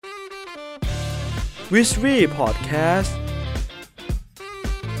Wishry Podcast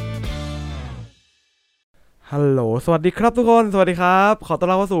ฮัลโหลสวัสดีครับทุกคนสวัสดีครับขอต้อน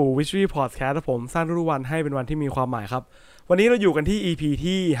รับเข้าสู่ Wishry Podcast ผมสร้างทุกวันให้เป็นวันที่มีความหมายครับวันนี้เราอยู่กันที่ EP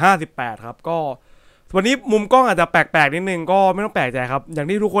ที่58ครับก็วันนี้มุมกล้องอาจจะแปลกๆนิดนึงก็ไม่ต้องแปลกใจครับอย่าง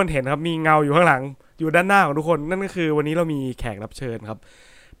ที่ทุกคนเห็นครับมีเงาอยู่ข้างหลังอยู่ด้านหน้าของทุกคนนั่นก็คือวันนี้เรามีแขกรับเชิญครับ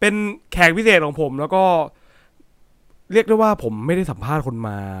เป็นแขกพิเศษของผมแล้วก็เรียกได้ว่าผมไม่ได้สัมภาษณ์คนม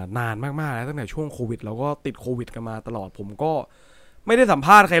านานมากๆแล้วตั้งแต่ช่วงโควิดแล้วก็ติดโควิดกันมาตลอดผมก็ไม่ได้สัมภ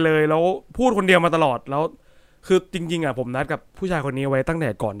าษณ์ใครเลยแล้วพูดคนเดียวมาตลอดแล้วคือจริงๆอ่ะผมนัดกับผู้ชายคนนี้ไว้ตั้งแต่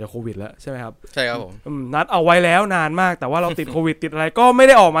ก่อนจะโควิดแล้วใช่ไหมครับใช่ครับผมนัดเอาไว้แล้วนานมากแต่ว่าเราติดโควิดติดอะไรก็ไม่ไ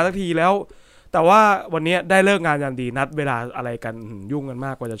ด้ออกมาสักทีแล้วแต่ว่าวันนี้ได้เลิกงานยามดีนัดเวลาอะไรกันยุ่งกันม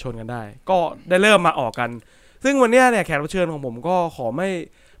ากกว่าจะชนกันได้ก็ได้เริ่มมาออกกันซึ่งวันนี้เนี่ยแขกรับเชิญของผมก็ขอไม่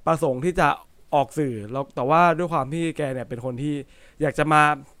ประสงค์ที่จะออกสื่อแล้วแต่ว่าด้วยความที่แกเนี่ยเป็นคนที่อยากจะมา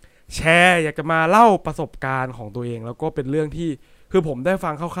แชร์อยากจะมาเล่าประสบการณ์ของตัวเองแล้วก็เป็นเรื่องที่คือผมได้ฟั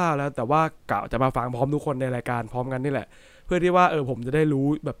งคร่าวๆแล้วแต่ว่ากะจะมาฟังพร้อมทุกคนในรายการพร้อมกันนี่แหละเพื่อที่ว่าผมจะได้รู้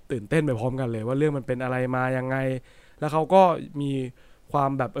แบบตื่นเต้นไปพร้อมกันเลยว่าเรื่องมันเป็นอะไรมายังไงแล้วเขาก็มีความ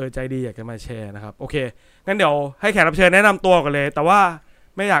แบบใจดีอยากจะมาแชร์นะครับโอเคงั้นเดี๋ยวให้แขกรับเชิญแนะนำตัวกันเลยแต่ว่า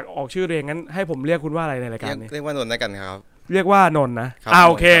ไม่อยากออกชื่อเองงั้นให้ผมเรียกคุณว่าอะไรในรายการนี้เรียกว่านนท์ได้กันครับเรียกว่านนท์นะ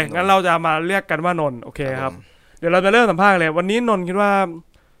โอเคงั้นเราจะมาเรียกกันว่านนท์โอเคครับเดี๋ยวเราจะเริ่มสัมภาษณ์เลยวันนี้นนท์คิดว่า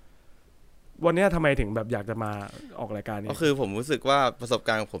วันนี้ทำไมถึงแบบอยากจะมาออกรายการนี้ก็คือผมรู้สึกว่าประสบก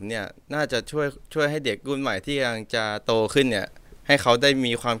ารณ์ของผมเนี่ยน่าจะช่วยให้เด็กรุ่นใหม่ที่กำลังจะโตขึ้นเนี่ยให้เขาได้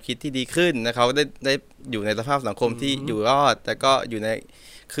มีความคิดที่ดีขึ้นนะเขาได้อยู่ในสภาพสังคมที่อยู่รอดแต่ก็อยู่ใน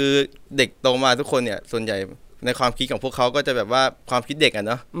คือเด็กโตมาทุกคนเนี่ยส่วนใหญ่ในความคิดของพวกเขาก็จะแบบว่าความคิดเด็กอ่ะ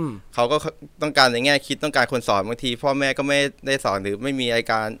เนาะเขาก็ต้องการในแง่คิดต้องการคนสอนบางทีพ่อแม่ก็ไม่ได้สอนหรือไม่มีราย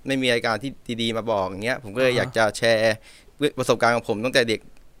การที่ดีๆมาบอกอย่างเงี้ยผมก็เลยอยากจะแชร์ประสบการณ์ของผมตั้งแต่เด็ก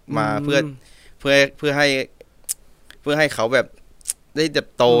มาเพื่อให้เขาแบบได้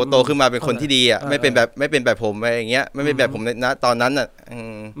โตขึ้นมาเป็นคนที่ดีอ่ะไม่เป็นแบบผมอะไรอย่างเงี้ยไม่เป็นแบบผมณตอนนั้นอ่ะ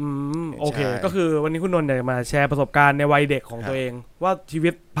โอเคก็คือวันนี้คุณนนท์อยากมาแชร์ประสบการณ์ในวัยเด็กของตัวเองว่าชีวิ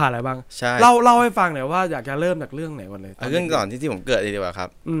ตผ่านอะไรบ้างเล่าให้ฟังหน่อยว่าอยากจะเริ่มจากเรื่องไหนก่อนเลยเรื่องก่อนที่ผมเกิดดีกว่าครับ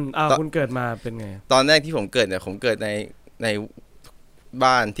คุณเกิดมาเป็นไงตอนแรกที่ผมเกิดเนี่ยผมเกิดใน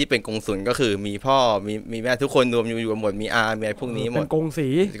บ้านที่เป็นกงสุลก็คือมีพ่อมีแม่ทุกคนรวมอยู่หมดมีอามีอะไรพวกนี้หมดเป็นกง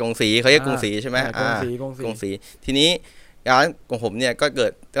สีเขาเรียกกงสีใช่ไหมกงสีทีนี้ร้านของผมเนี่ย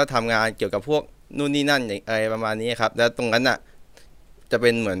ก็ทำงานเกี่ยวกับพวกนู่นนี่นั่นอะไรประมาณนี้ครับแล้วตรงนั้นน่ะจะเป็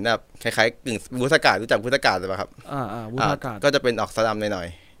นเหมือนแบบคล้ายๆกึ่งวุฒิการรู้จักวุฒิการหรือเปล่าครับวุฒิการก็จะเป็นออกสลัมหน่อย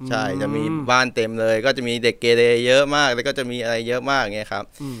ๆใช่จะมีบ้านเต็มเลยก็จะมีเด็กเกเรเยอะมากแล้วก็จะมีอะไรเยอะมากอย่างเงี้ยครับ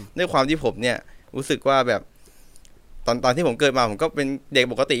ด้วยความที่ผมเนี่ยรู้สึกว่าแบบตอนที่ผมเกิดมาผมก็เป็นเด็ก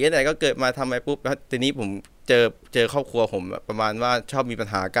ปกติอะไรก็เกิดมาทำอะไรปุ๊บแล้วทีนี้ผมเจอครอบครัวผมประมาณว่าชอบมีปัญ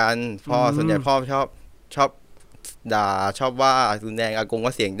หากันพ่อส่วนใหญ่พ่อชอบด่าชอบว่ารุนแรงอากง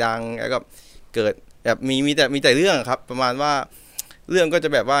ก็เสียงดังแล้วก็เกิดแบบมีแต่เรื่องครับประมาณว่าเรื่องก็จะ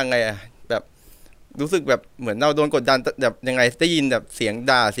แบบว่าไงแบบรู้สึกแบบเหมือนเราโดนกดดันแบบยังไงได้ยินแบบเสียง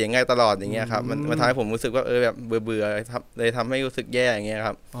ด่าเสียงไงตลอดอย่างเงี้ยครับมันทำให้ผมรู้สึกว่าแบบเบื่อเลยทำให้รู้สึกแย่อย่างเงี้ยค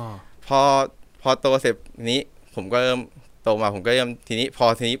รับพอโตเสร็จนี้ผมก็เริ่มโตมาผมก็เริ่มทีนี้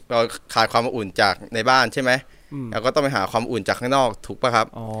เราขาดความอบอุ่นจากในบ้านใช่ไหมเราก็ต้องไปหาความอุ่นจากข้างนอกถูกป่ะครับ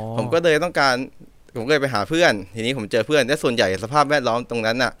ผมก็เลยไปหาเพื่อนทีนี้ผมเจอเพื่อนและส่วนใหญ่สภาพแวดล้อมตรง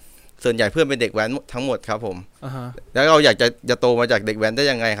นั้นน่ะส่วนใหญ่เพื่อนเป็นเด็กแว้นทั้งหมดครับผมแล้วเราอยากจะโตมาจากเด็กแว้นได้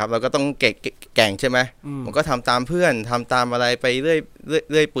ยังไงครับเราก็ต้องแก่งใช่ไหมผมก็ทำตามเพื่อนทำตามอะไรไปเรื่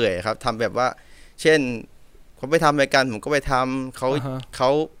อยเปื่อยครับทำแบบว่าเช่นเขาไปทำรายการผมก็ไปทำเขา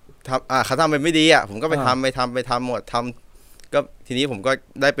ทำไปไม่ดีอ่ะผมก็ไปทำหมดทำก็ทีนี้ผมก็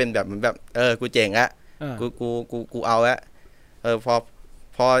ได้เป็นแบบเหมือนแบบกูเจ๋งละกูเอาละพอ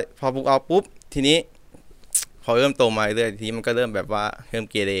กูเอาปุ๊บทีนี้พอเริ่มโตมาเรื่อยทีนี้มันก็เริ่มแบบว่าเริ่ม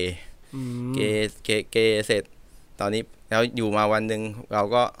เกเรเสร็จตอนนี้แล้วอยู่มาวันนึงเรา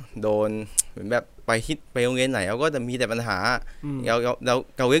ก็โดนเหมือนแบบไปโรงเรียนไหนเราก็จะมีแต่ปัญหาเร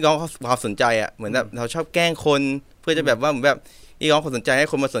าเรียกร้องความสนใจอ่ะเหมือนแบบเราชอบแกล้งคนเพื่อจะแบบว่าเหมือนแบบเรียกร้องความสนใจให้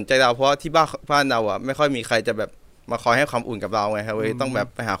คนมาสนใจเราเพราะที่บ้านเราอ่ะไม่ค่อยมีใครจะแบบมาคอยให้ความอุ่นกับเราไงครับต้องแบบ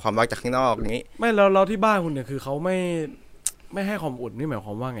ไปหาความรักจากข้างนอกอย่างนี้ไม่เราที่บ้านคุณเนี่ยคือเขาไม่ให้ความอุ่นนี่หมายคว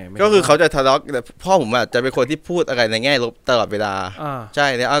ามว่าไงก็คือเขาจะทะเลาะแต่พ่อผมอ่ะจะเป็นคนที่พูดอะไรในแง่ลบตลอดเวลาใช่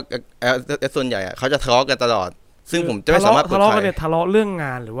แล้วส่วนใหญ่อ่ะเขาจะทะเลาะกันตลอดซึ่งผมจะไม่สามารถทะเลาะกันเนี่ยทะเลาะเรื่องง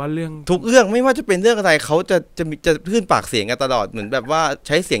านหรือว่าเรื่องทุกเรื่องไม่ว่าจะเป็นเรื่องอะไรเขาจะขึ้นปากเสียงกันตลอดเหมือนแบบว่าใ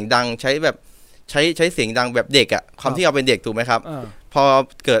ช้เสียงดังใช้เสียงดังแบบเด็กอ่ะความที่เราเป็นเด็กถูกไหมครับพอ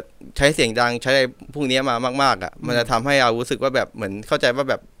เกิดใช้เสียงดังใช้อะไรพวกนี้มามากๆอ่ะมันจะทำให้เรารู้สึกว่าแบบเหมือนเข้าใจว่า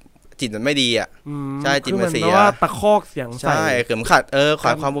แบบ จิตมันไม่ดีอ่ะใช่จิตมันเสียว่าตะคอกเสียงใส่ใช่เข็มขัด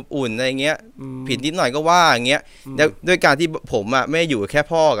ความอบอุ่นอะไรเงี้ยผิดนิดหน่อยก็ว่าอย่างเงี้ยแล้วด้วยการที่ผมอ่ะไม่อยู่แค่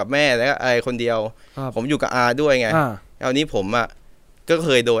พ่อกับแม่แล้วไอ้คนเดียวผมอยู่กับอาด้วยไงแล้วนี้ผมอ่ะก็เค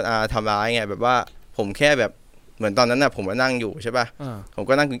ยโดนอาทำร้ายไงแบบว่าผมแค่แบบเหมือนตอนนั้นน่ะผมก็นั่งอยู่ใช่ป่ะผม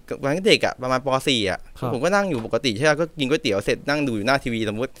ก็นั่งวันเด็กอ่ะประมาณป .4 อ่ะผมก็นั่งอยู่ปกติใช่ป่ะก็กินก๋วยเตี๋ยวเสร็จนั่งดูอยู่หน้าทีวี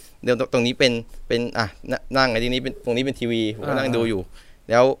สมมติเดี๋ยวตรงนี้เป็นนั่งไอ้ที่นี้เป็นตรงนี้เป็นทีวีผมก็นั่งดูอยู่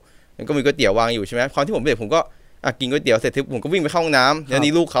แล้วมันก็มีก๋วยเตี๋ยววางอยู่ใช่ไหมความที่ผมเด็กผมก็กินก๋วยเตี๋ยวเสร็จผมก็วิ่งไปเข้าห้องน้ำแล้ว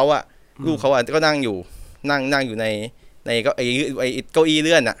นี่ลูกเขาอ่ะก็นั่งอยู่ในก็ไอ้เก้าอี้เ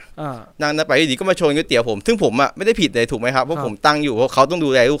ลื่อนอ่ะนั่งไปดีก็มาชนก๋วยเตี๋ยวผมซึ่งผมอ่ะไม่ได้ผิดเลยถูกไหมครับเพราะผมตั้งอยู่เพราะเขาต้องดู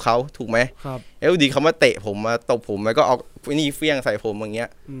แลลูกเขาถูกไหมแล้วดีเขามาเตะผมมาตบผมแล้วก็เอานี่เฟี้ยงใส่ผมอย่างเงี้ย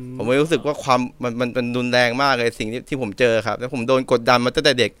ผมไม่รู้สึกว่าความมันรุนแรงมากเลยสิ่งที่ผมเจอครับแล้วผมโดนกดดันมาตั้งแ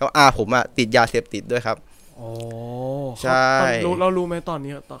ต่เด็กแล้วผมอ่ะติดยาเสพติดด้วยครับอ๋อใช่เรารู้ไหมตอน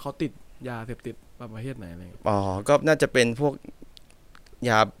นี้เขาติดยาเสพติดประเภทไหนอะไรก็น่าจะเป็นพวก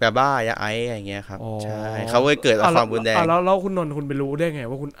ยาบ้ายาไอซ์อะไรเงี้ยครับใช่เขาเลยเกิดความรุนแรงแล้วคุณนนท์คุณไปรู้ได้ไง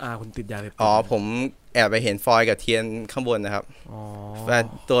ว่าคุณติดยาเสพติดผมแอบไปเห็นฟอยล์กับเทียนข้างบนนะครับ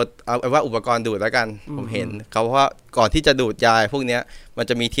ตัวเอาว่าอุปกรณ์ดูดแล้วกันผมเห็นเขาเพราะว่าก่อนที่จะดูดยาพวกเนี้ยมัน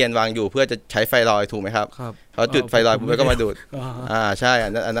จะมีเทียนวางอยู่เพื่อจะใช้ไฟลอยถูกไหมครับเขาจุดไฟลอยปุ๊บแล้วก็มาดูดใช่อั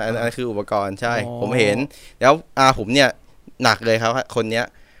นนั้นคืออุปกรณ์ใช่ผมเห็นแล้วผมเนี่ยหนักเลยครับคนเนี้ย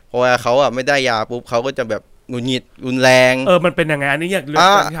เพราะว่าเขาไม่ได้ยาปุ๊บเขาก็จะแบบหงุดหงิดรุนแรงมันเป็นยังไงอันนี้อยาก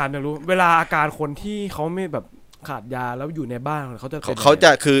รู้เวลาอาการคนที่เขาไม่แบบขาดยาแล้วอยู่ในบ้านเขาจะคือเข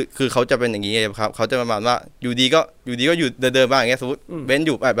าจะเป็นอย่างนี้ครับเขาจะประมาณว่าอยู่ดีก็อยู่เดินบ้างอย่างเงี้ยสมมติเบนอ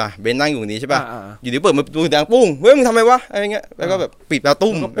ยู่เบนนั่งอยู่นี้ใช่ป่ะอยู่ดีเปิดมือดังปุ้งเฮ้ยมึงทำไมวะอะไรเงี้ยแล้วก็แบบปิดประตู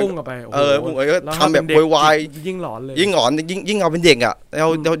ปุ้งกลับไปปุ้งก็ทำแบบโวยวายยิ่งหลอนเลยยิ่งเอาเป็นเด็กอ่ะเรา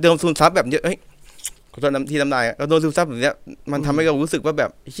เดิมซูมซับแบบเยอะขอโทษที่น้ำลายเราโดนซึมซับแบบเนี้ยมันทำให้เรารู้สึกว่าแบบ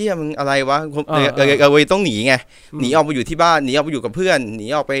เชี่ยมึงอะไรวะเราต้องหนีไงหนีออกไปอยู่ที่บ้านหนีออกไปอยู่กับเพื่อนหนี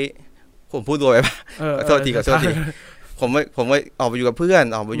ออกไปผมพูดรวยไปป่ะขอโทษทีผมไม่ออกไปอยู่กับเพื่อน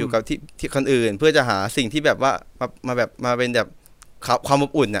ออกไปอยู่กับที่คนอื่นเพื่อจะหาสิ่งที่แบบว่ามาเป็นแบบความอ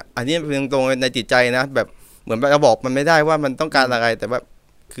บอุ่นอ่ะอันนี้เป็นตรงในจิตใจนะแบบเหมือนเราบอกมันไม่ได้ว่ามันต้องการอะไรแต่ว่า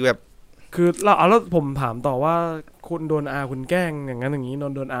คือแล้วผมถามต่อว่าคุณโดนคุณแกล้งอย่างนั้นอย่างนี้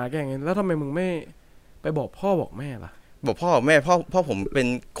โดนแกล้งอย่างนี้แล้วทำไมมึงไม่ไปบอกพ่อบอกแม่ล่ะบอกพ่อแม่พ่อผมเป็น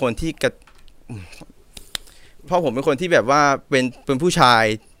คนที่พ่อผมเป็นคนที่แบบว่าเป็นผู้ชาย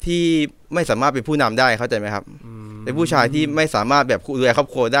ที่ไม่สามารถเป็นผู้นำได้เข้าใจไหมครับเป็นผู้ชายที่ไม่สามารถแบบดูแลครอบ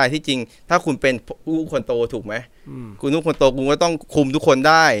ครัวได้ที่จริงถ้าคุณเป็นลูกคนโตถูกไหมคุณลูกคนโตคุณก็ต้องคุมทุกคน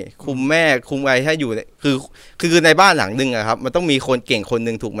ได้คุมแม่คุมอะไรให้อยู่คือในบ้านหลังนึงอะครับมันต้องมีคนเก่งคน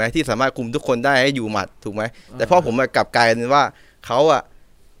นึงถูกไหมที่สามารถคุมทุกคนได้ให้อยู่หมัดถูกไหมแต่พ่อผมกลับกลายเป็นว่าเขาอะ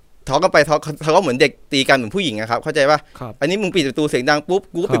ท้อกันไปเขาก็เหมือนเด็กตีกันเหมือนผู้หญิงนะครับเข้าใจป่ะอันนี้มึงปิดประตูเสียงดังปุ๊บ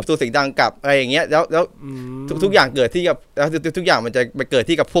กูก็ปิดประตูเสียงดังกลับอะไรอย่างเงี้ยแล้วทุกอย่างเกิดที่กับแล้วทุกอย่างมันจะไปเกิด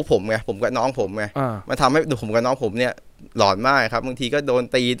ที่กับพวกผมไงผมกับน้องผมไงมันทำให้ผมกับน้องผมเนี่ยหลอนมากครับบางทีก็โดน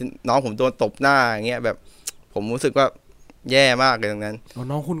ตีน้องผมโดนตบหน้าอย่างเงี้ยแบบผมรู้สึกว่าแย่มากเลยตรงนั้น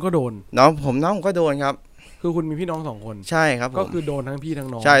น้องคุณก็โดนน้องผมก็โดนครับคือคุณมีพี่น้อง2 คนใช่ครับก็คือโดนทั้งพี่ทั้ง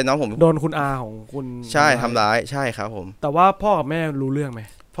น้องใช่น้องผมโดนคุณอาของคุณใช่ทำร้ายใช่ครับผมแต่ว่าพ่อกับแม่รู้เรื่องไหม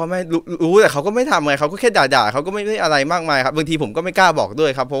พ่อแม่รู้แต่เขาก็ไม่ทำไงเขาก็แค่ด่าเขาก็ไม่ได้อะไรมากมายครับบางทีผมก็ไม่กล้าบอกด้ว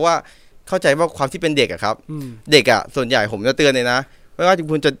ยครับเพราะว่าเข้าใจว่าความที่เป็นเด็กอะครับเด็กอะส่วนใหญ่ผมจะเตือนเลยนะไม่ว่า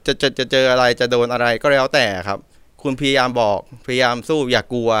คุณจะเจออะไรจะโดนอะไรก็แล้วแต่ครับคุณพยายามบอกพยายามสู้อย่า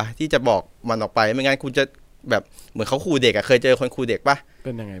กลัวที่จะบอกมันออกไปไม่งั้นคุณจะแบบเหมือนเขาขู่เด็กอะเคยเจอคนขู่เด็กปะเ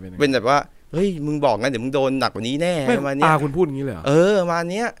ป็นยังไงเป็นแบบว่าเฮ้ยมึงบอกงั้นเดี๋ยวมึงโดนหนักกว่านี้แน่มาเนี้ยคุณพูดอย่างนี้เลยมา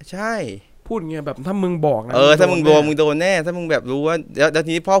เนี้ยใช่พูดอย่างเงี้ยแบบถ้ามึงบอกนะถ้ามึงโดนแน่ถ้ามึงแบบรู้ว่าแล้ว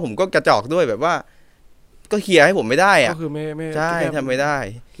ทีนี้พ่อผมก็กระจอกด้วยแบบว่าก็เคลียร์ให้ผมไม่ได้อะก็คือไม่ใช่ทำไม่ได้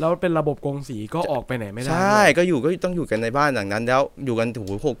แล้วเป็นระบบกงสีก็ออกไปไหนไม่ได้ใช่ก็ต้องอยู่กันในบ้านหลังนั้นแล้วอยู่กันถึง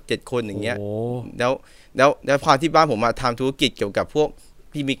6-7 คนอย่างเงี้ยแล้วพอที่บ้านผมมาทำธุรกิจเกี่ยวกับพวก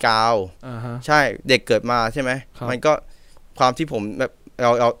พี่มีกาวใช่เด็กเกิดมาใช่ไหมมันก็ความที่ผมแบบ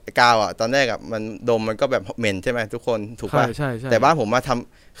เอากาวอ่ะตอนแรกอ่ะมันดมมันก็แบบเหม็นใช่ไหมทุกคนถูกป่ะใช่แต่บ้านผมมาท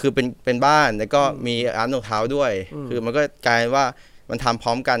ำคือเป็นบ้านแล้วก็มีร้านรองเท้าด้วยคือมันก็กลายว่ามันทำพ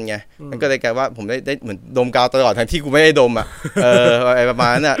ร้อมกันไงมันก็เลยกลายว่าผมได้เหมือนดมกาวตลอดทั้งที่กูไม่ได้ดมอ่ะอะไรประมาณ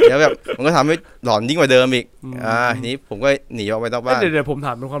นั้นอ่ะแล้วแบบมันก็ทำให้หลอนยิ่งกว่าเดิมอีกทีนี้ผมก็หนีออกไปนอกบ้านเดี๋ยวผมถ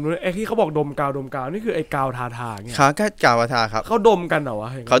ามเป็นความรู้ไอ้ที่เขาบอกดมกาวนี่คือไอ้กาวทาเงี้ยครับก็กาวทาครับเขาดมกันเหรอวะ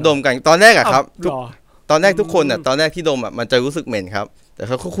เขาดมกันตอนแรกอะครับตอนแรกทุกคนอ่ะตอนแรกที่ดมอ่ะมันจะรู้สึกเหม็นครับแต่เ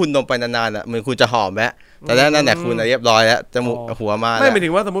ขาคุณดมไปนานๆอ่ะเหมือนคุณจะหอมแล้วแต่แรกนั่นแหละคุณเรียบร้อยแล้วจมูกหัวมาไม่หมายถึ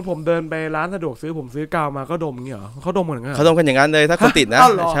งว่าสมมติผมเดินไปร้านสะดวกซื้อผมซื้อกาวมาก็ดมเงี้ยเหรอเขาดมกันอย่างนั้นเขาดมกันอย่างนั้นเลยถ้าคนติดนะ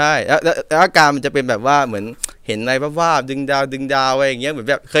ใช่แล้วอาการมันจะเป็นแบบว่าเหมือน ห็นอะไรบ้าๆดึงดาวอะไรอย่างเงี้ยเหมือน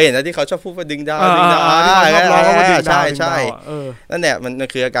แบบเคยเห็นนะที่เขาชอบพูดว่าดึงดาวที่เขาชอบร้องว่าดึงดาวใช่นั่นแหละมัน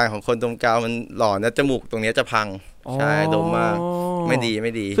คืออาการของคนดมกาวมันหลอนนะจมูกตรงนี้จะพังใช่ดมมากไม่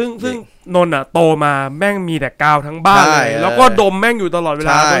ดีซึ่งนนท์โตมาแม่งมีแต่กาวทั้งบ้านเลยแล้วก็ดมแม่งอยู่ตลอดเวล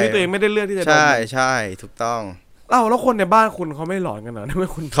าโดยที่ตัวเองไม่ได้เลือกที่จะดมใช่ถูกต้องแล้วคนในบ้านคุณเขาไม่หลอนกันเหรอทำไม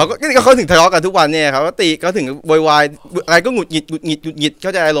คุณเขาถึงทะเลาะกันทุกวันเนี่ยเขาก็ตีเขาถึงโวยวายอะไรก็หงุดหงิดเข้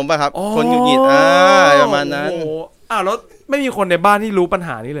าใจอารมณ์ป่ะครับคนหงุดหงิดประมาณนั้นแล้วไม่มีคนในบ้านที่รู้ปัญห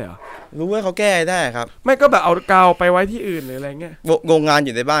านี้เลยเหรอรู้ว่าเขาแก้ได้ครับไม่ก็แบบเอากาวไปไว้ที่อื่นหรืออะไรเงี้ยโรงงานอ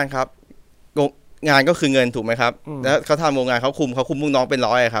ยู่ในบ้านครับงานก็คือเงินถูกไหมครับแล้วเขาทำโรงงานเขาคุมลูกน้องเป็น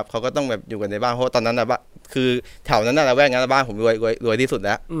ร้อยครับเขาก็ต้องแบบอยู่กันในบ้านเพราะตอนนั้นนะบ้านคือแถวนั้นนะแวกนั้นบ้านผมรวยที่สุดแ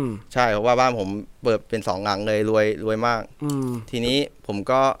ล้วใช่เพราะว่าบ้านผมเปิดเป็น2 หลังเลยรวยมากทีนี้ผม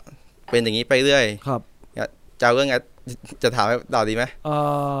ก็เป็นอย่างนี้ไปเรื่อยครับจะเรื่องไงจะถามต่อดีไหม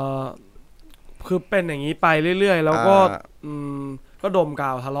คือเป็นอย่างนี้ไปเรื่อยๆแล้วก็ก็ดมก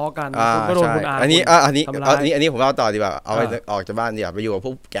าวทะเลาะกันก็โดนคุณอาอันนี้ผมเล่าต่อดีกว่าเอาไปออกจากบ้านดีกว่าไปอยู่กับพ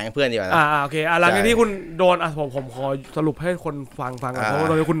วกแก๊งเพื่อนดีกว่านะโอเคหลังจากที่คุณโดนผมขอสรุปให้คนฟังเพราะว่า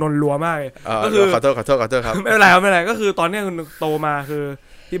ตอนนี้คุณนนรัวมากเลยก็คือขอโทษครับไม่เป็นไรก็คือตอนนี้คุณโตมาคือ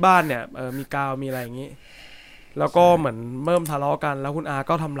ที่บ้านเนี่ยมีกาวมีอะไรอย่างนี้แล้วก็เหมือนเริ่มทะเลาะกันแล้วคุณอา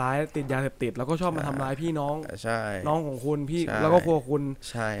ก็ทำร้ายติดยาเสพติดแล้วก็ชอบมาทำร้ายพี่น้องน้องของคุณพี่แล้วก็ครัวคุณ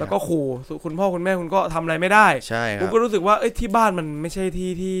แล้วก็ขู่คุณพ่อคุณแม่คุณก็ทำอะไรไม่ได้ผมก็รู้สึกว่าที่บ้านมันไม่ใช่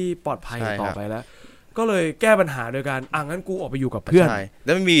ที่ปลอดภัยต่อไปแล้วก็เลยแก้ปัญหาโดยการงั้นกูออกไปอยู่กับเพื่อนแ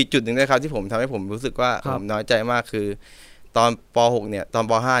ล้วมันมีจุดหนึ่งนะครับที่ผมทำให้ผมรู้สึกว่าผมน้อยใจมากคือตอนป.6 เนี่ยตอน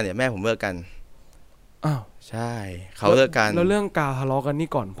ป.5 เนี่ยแม่ผมเลิกกันใช่เขาเลิกกันแล้วเรื่องกาวทะเลาะกันนี่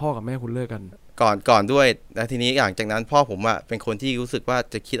ก่อนพ่อกับแม่คุณเลิกกันก่อนด้วยแล้วทีนี้หลังจากนั้นพ่อผมเป็นคนที่รู้สึกว่า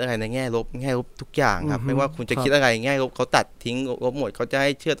จะคิดอะไรในแง่ลบทุกอย่างครับไม่ว่าคุณจะคิดอะไรแง่ลบเขาตัดทิ้งลบหมดเขาจะใ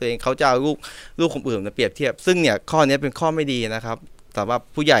ห้เชื่อตัวเองเขาจะเอาลูกคนอื่นมาเปรียบเทียบซึ่งเนี่ยข้อนี้เป็นข้อไม่ดีนะครับแต่ว่า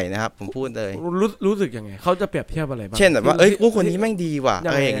ผู้ใหญ่นะครับผมพูดเลยรู้สึกยังไงเขาจะเปรียบเทียบอะไรบ้างเช่นแบบว่าลูกคนนี้แม่งดีว่ะอ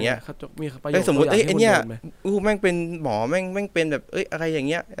ะไรอย่างเงี้ยสมมติไอ้เนี่ยลูกแม่งเป็นหมอแม่งเป็นแบบอะไรอย่างเ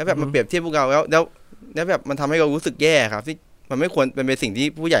งี้ยแล้วแบบมาเปรียบเทียบพวกเราแล้วแบบมันทำให้เรารู้สึกแย่ครับที่มันไม่ควรเป็นสิ่งที่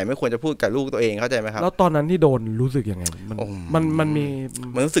ผู้ใหญ่ไม่ควรจะพูดกับลูกตัวเองเข้าใจไหมครับแล้วตอนนั้นที่โดนรู้สึกยังไง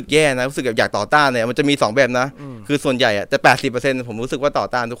มันรู้สึกแย่นะรู้สึกแบบอยากต่อต้านเนี่ยมันจะมี2แบบนะคือส่วนใหญ่แต่ 80% ผมรู้สึกว่าต่อ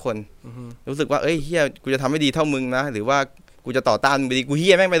ต้านทุกคนรู้สึกว่าเฮียกูจะทำให้ดีเท่ามึงนะหรือว่ากูจะต่อต้านไปดีกูเฮี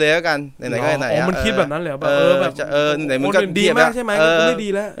ยแม่งไปเลยแล้วกันไหนๆก็ไหนมันคิดแบบนั้นเลยแบบไหนมึงก็ดีมากใช่ไหมกูไม่ดี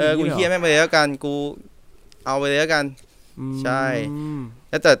แล้วกูเฮียแม่งไปเลยแล้วกันกูเอาไปเลยแล้วกันใช่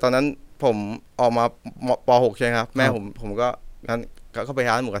แต่ตอนนั้นผมออกมาป.6 ใช่ไหมครับแม่ผมก็งั้นก็ไป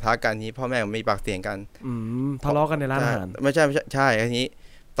ร้านหมูกระทะกันนี้พ่อแม่ผมมีปากเสียงกันทะเลาะกันในร้านอาหารไม่ใช่ทีนี้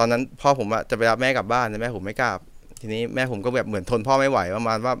ตอนนั้นพ่อผมจะไปรับแม่กลับบ้านแต่แม่ผมไม่กลับทีนี้แม่ผมก็แบบเหมือนทนพ่อไม่ไหวประม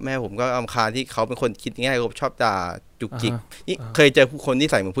าณว่าแม่ผมก็รำคาญที่เขาเป็นคนคิดง่ายชอบด่าจุกจิกนี่เคยเจอคนที่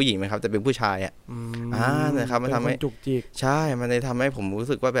ใส่เหมือนผู้หญิงไหมครับแต่เป็นผู้ชายนะครับมันทำให้จุกจิกใช่มันเลยทำให้ผมรู้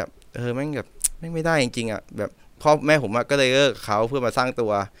สึกว่าแบบแม่งแบบแม่งไม่ได้จริงๆแบบพ่อแม่ผมก็เลยเลิกเขาเพื่อมาสร้างตั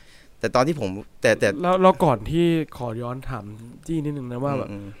วแต่ตอนที่ผมแต่แล้วก่อนที่ขอย้อนถามจี้นิดนึงนะว่าแบบ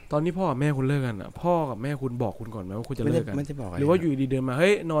ตอนนี้พ่อกับแม่คุณเลิกกันอ่ะพ่อกับแม่คุณบอกคุณก่อนไหมว่าคุณจะเลิกกันไม่ได้บอกหรือว่าอยู่ดีเดินมาเ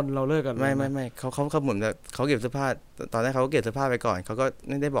ฮ้ยนอนเราเลิกกันไม่เขาเหมือนเขาเก็บเสื้อผ้าตอนแรกเขาก็เก็บเสื้อผ้าไปก่อนเขาก็ไ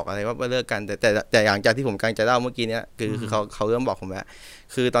ม่ได้บอกอะไรว่าเลิกกันแต่อย่างจากที่ผมกำลังจะเล่าเมื่อกี้เนี้ยคือเขาเริ่มบอกผมแล้ว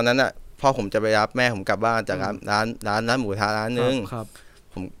คือตอนนั้นอ่ะพ่อผมจะไปรับแม่ผมกลับบ้านจากร้านหมูกระทะร้านนึง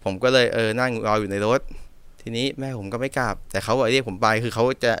ผมก็เลยนั่งรออยู่ในรถทีนี้แม่ผมก็ไม่กลับแต่เขาเรียกผมไปคือเขา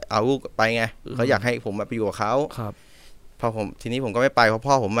จะเอาลูกไปไงเขาอยากให้ผมไปอยู่กับเขาพอทีนี้ผมก็ไม่ไปเพราะ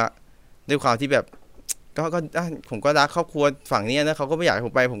พ่อผมด้วยความที่แบบก็ผมก็รักครอบครัวฝั่งนี้นะเขาก็ไม่อยากให้ผ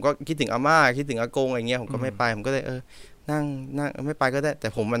มไปผมก็คิดถึงอาม่าคิดถึงอากงอะไรเงี้ยผมก็ไม่ไปผมก็เลยนั่งไม่ไปก็ได้แต่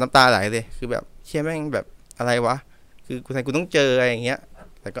ผมมันน้ำตาไหลเลยคือแบบเชี่ยแม่งแบบอะไรวะคือกูต้องเจออะไรอย่างเงี้ย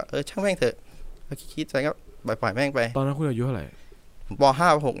แต่ก็ช่างแม่งเถอะคิดไปก็ปล่อยแม่งไปตอนนั้นคุณอายุเท่าไหร่ผมป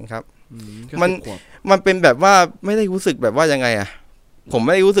.5 ป.6 ครับมันเป็นแบบว่าไม่ได้รู้สึกแบบว่ายังไงผมไ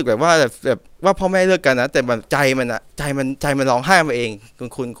ม่ได้รู้สึกแบบว่าพ่อแม่เลิกกันนะแต่มันใจมันร้องไห้มาเอง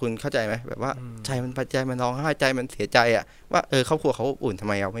คุณเข้าใจไหมแบบว่าใจมันร้องไห้ใจมันเสียใจว่าครอบครัวเขาอุ่นทำ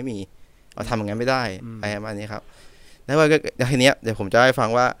ไมเราไม่มีเราทำอย่างนั้นไม่ได้อะไรประมาณนี้ครับแล้วก็ทีเนี้ยเดี๋ยวผมจะให้ฟัง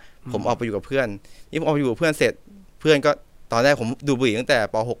ว่าผมออกไปอยู่กับเพื่อนนี่ผมออกไปอยู่กับเพื่อนเสร็จเพื่อนก็ตอนแรกผมดูบุหรี่ตั้งแต่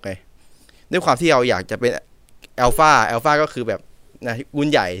ป.6 ไงด้วยความที่เราอยากจะเป็นอัลฟาก็คือแบบรุ่น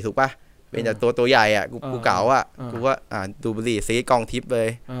ใหญ่ถูกปะ เป็นแต่ตัวใหญ่อ่ะกูเก๋าอ่ะกูว่าดูบุหรี่ซีกองทิพย์เลย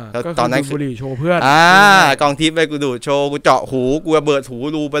แล้วตอนนั้นบุหรี่โชว์เพื่อนกองทิพย์ไปกูดูดโชว์กูเจาะหูกูระเบิดหู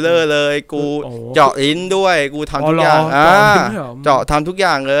รูไปเลยกูเจาะลิ้นด้วยกูทำทุกอย่างเจาะทำทุกอ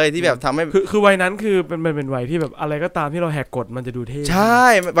ย่างเลยที่แบบทำให้คือวัยนั้นคือเป็นวัยที่แบบอะไรก็ตามที่เราแหกกฎมันจะดูเท่ใช่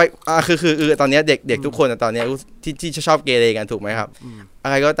คือตอนนี้เด็กทุกคนตอนนี้ที่ชอบเกเรกันถูกไหมครับอะ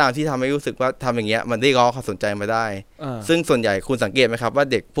ไรก็ตามที่ทำให้รู้สึกว่าทำอย่างเงี้ยมันได้ร้อความสนใจมาได้ซึ่งส่วนใหญ่คุณสังเกตไหมครับว่า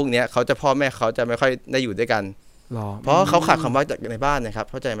เด็กพวกนี้เขาจะพ่อแม่เขาจะไม่ค่อยได้อยู่ด้วยกันเพราะเขาขาดความรักจากในบ้านนะครับ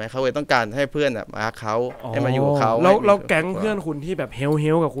เข้าใจไหมเขาเลยต้องการให้เพื่อนมารักเขาให้มาอยู่กับเขาแล้วแก๊งเพื่อนคุณที่แบบเฮ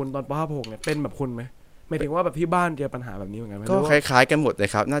ลกับคุณตอนป.6เนี่ยเป็นแบบคุณไหมหมายถึงว่าแบบที่บ้านเจอปัญหาแบบนี้เหมือนกันไหมก็คล้ายๆกันหมดเลย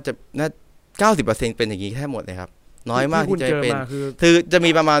ครับน่า90%เป็นอย่างนี้แค่หมดเลยครับน้อยมากที่จะเป็นคือจะ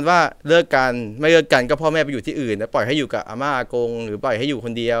มีประมาณว่าเลิกกันไม่เลิกกันก็พ่อแม่ไปอยู่ที่อื่นแล้วปล่อยให้อยู่กับอาม่าอากงหรือปล่อยให้อยู่ค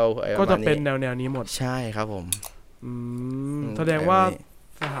นเดียวก็จะเป็นแนวนี้หมดใช่ครับผมแสดงว่า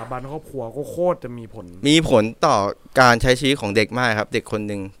สถาบันครอบครัวก็โคตรจะมีผลต่อการใช้ชีวิตของเด็กมากครับเด็กคน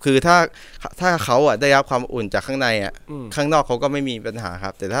หนึ่งคือถ้าเขาได้รับความอุ่นจากข้างในข้างนอกเขาก็ไม่มีปัญหาค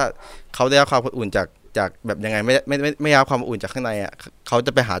รับแต่ถ้าเขาได้รับความอุ่นจากแบบยังไงไม่รับความอุ่นจากข้างในเขาจ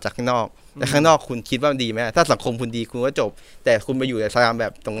ะไปหาจากข้างนอกแต่ข้างนอกคุณคิดว่ามันดีไหมถ้าสังคมคุณดีคุณก็จบแต่คุณไปอยู่ในสถาบันแบ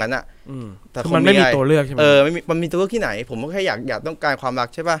บตรงนั้นแต่มันไม่มีตัวเลือกใช่ไหมมันมีตัวเลือกที่ไหนผมก็แค่อยากต้องการความรัก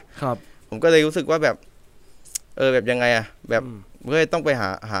ใช่ป่ะครับผมก็เลยรู้สึกว่าแบบแบบยังไงแบบก็เลยต้องไป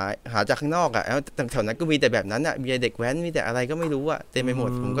หาจากข้างนอกแล้วแถวนั้นก็มีแต่แบบนั้นมีเด็กแว้นมีแต่อะไรก็ไม่รู้เต็มไปหมด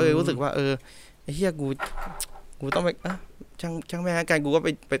ผมก็เลยรู้สึกว่าไอ้เหี้ยกูต้องไปช่างแม่กันกูก็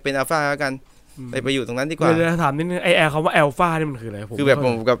ไปเป็นอัลฟาแล้วกันไปอยู่ตรงนั้นดีกว่าเลยถามนิดนึงไอแอร์คำว่าอัลฟานี่มันคืออะไรคือแบบผ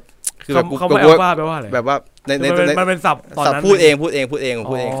มกับคือแบบคำว่าอัลฟาแปลว่าอะไรแบบว่าในมันเป็นศัพท์ตอนนั้นพูดเอง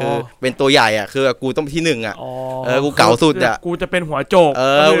คือเป็นตัวใหญ่คือกูต้องที่หนึ่งกูเก่าสุดกูจะเป็นหัวโจก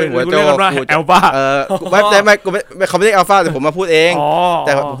เป็นหัวโจกอัลฟาไม่เขาไม่ได้อัลฟาแต่ผมมาพูดเองแ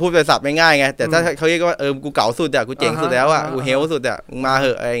ต่ผมพูดเป็นศัพท์ไม่ง่ายไงแต่ถ้าเขาเรียกว่ากูเก่าสุดกูเจ๋งสุดแล้วกูเฮลสุดมึงมาเห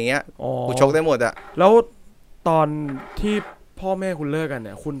อะอะไรอย่างเงี้ยกูชกได้หมดแล้วตอนที่พ่อแม่คุณเลิกกันเ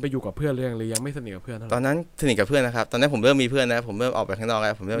นี่ยคุณไปอยู่กับเพื่อนหรือยังไม่สนิทกับเพื่อนตอนนั้นสนิทกับเพื่อนนะครับตอนนั้นผมเริ่มมีเพื่อนนะผมเริ่มออกไปข้างนอกแล้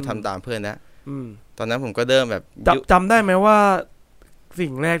วผมเริ่มทำตามเพื่อนนะตอนนั้นผมก็เริ่มแบบจำได้ไหมว่าสิ่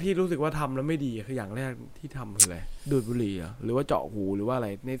งแรกที่รู้สึกว่าทำแล้วไม่ดีคืออย่างแรกที่ทำคืออะไรดูดบุหรี่หรือว่าเจาะหูหรือว่าอะไร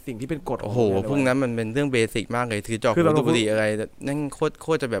ในสิ่งที่เป็นกฎโอ้โหพวกนั้นมันเป็นเรื่องเบสิกมากเลยคือเจาะหูดูดบุหรี่อะไรนั่นโค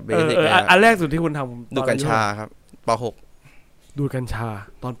ตรจะแบบเบสิกอันแรกสุดที่คุณทำดูดกัญชาครับป.6ดูดกัญชา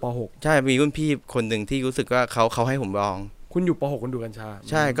ตอนป.6ใช่มีรุ่นพี่คนหนึ่งที่รู้สึกว่าเขาให้ผมลองคุณอยู่ป.6 คุณดูกัญชา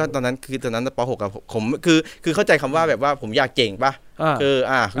ใช่ก็ตอนนั้นป.6 กับผมคือเข้าใจคำว่าแบบว่าผมอยากเก่งป่ะคือ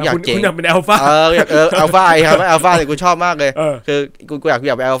อยากเก่งคุณอยากเป็นอัลฟาอัลฟาครับอัลฟาเนี่ยกูชอบมากเลยคือกูอยาก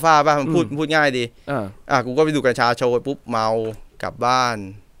เป็นอัลฟาป่ะมันพูดง่ายดีกูก็ไปดูกัญชาโชว์ปุ๊บเมากลับบ้าน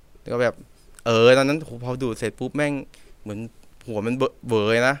แล้วก็แบบตอนนั้นพอดูเสร็จปุ๊บแม่งเหมือนหัวมันเบ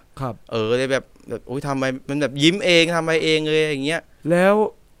ยนะครับเลยแบบโอ๊ยทำไมมันแบบยิ้มเองทำไมเองเลยอย่างเงี้ยแล้ว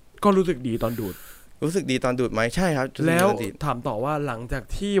ก็รู้สึกดีตอนดูดรู้สึกดีตอนดูดไหมใช่ครับแล้วถามต่อว่าหลังจาก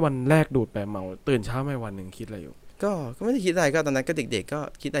ที่วันแรกดูดไปเมาตื่นเช้าไม่วันหนึ่งคิดอะไรอยู่ก็ไม่ได้คิดอะไรก็ตอนนั้นก็เด็กๆก็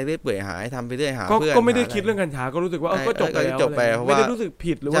คิดอะไรเรื่อยเปื่อยหาทำไปเรื่อยหาเพื่อนก็ไม่ได้คิดเรื่องกัญชาก็รู้สึกว่าก็จบไปแล้วไม่ได้รู้สึก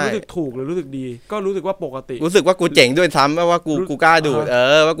ผิดหรือว่ารู้สึกถูกหรือรู้สึกดีก็รู้สึกว่าปกติรู้สึกว่ากูเจ๋งด้วยซ้ำว่ากูกล้าดูด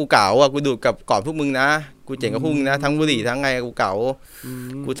ว่ากูเก๋ากูดูดกับก่อนพวกมึงนะกูเจ๋งกับพวกมึงนะทั้งบุหรี่ทั้งไงกูเก๋า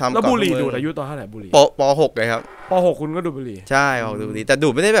กูทำแล้วบุหรี่ดูดอายุตอนเท่าไหร่บุหรี่ป.6 เลยครับป.6 คุณก็ดูดบุหรี่ใช่ดูดบุหรี่แต่ดู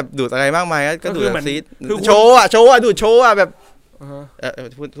ดไม่ได้แบบดูดอะไรมากมายก็ดูดซีดโชว์ดูดโชว์แบบ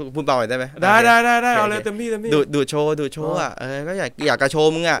พูดเบาหน่อยได้ไหมได้เอาเลยเต็มที่ดูดโชว์ก็อยากกระโช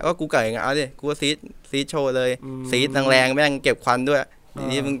ว์มึงว่ากูเก่งเอาดิกูซีดโชว์เลยซีดแรงๆแม่งเก็บควันด้วย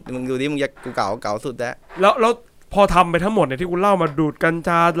นี่มึงดูดิมึงอยากกูเก่าสุดแล้วพอทำไปทั้งหมดเนี่ยที่คุณเล่ามาดูดกัญช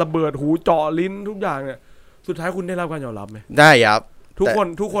าระเบิดหูเจาะลิ้นทุกอย่างเนี่ยสุดท้ายคุณได้รับการยอมรับไหมได้ครับทุก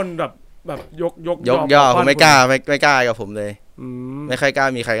คนแบบยกย่อผมไม่กล้ากับผมเลยไม่ใครกล้า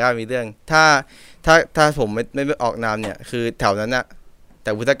มีใครกล้ามีเรื่องถ้าผมไม่ออกนามเนี่ยคือแถวนั้นแ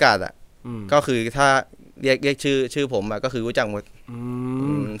ต่วุฒิการก็คือถ้าเรียกชื่อผมก็คือรู้จักหมด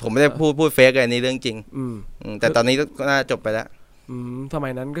ผมไม่ได้พูดเฟกเลยนี่เรื่องจริงแต่ตอนนี้ก็น่าจบไปแล้วสมั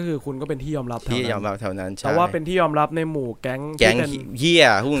ยนั้นก็คือคุณก็เป็นที่ยอมรับแถวนั้นแต่ว่าเป็นที่ยอมรับในหมู่แก๊งเหี้ย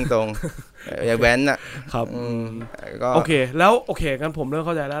พูดตรงอย่างแว้นครับโอเคแล้วโอเคกันผมเริ่มเ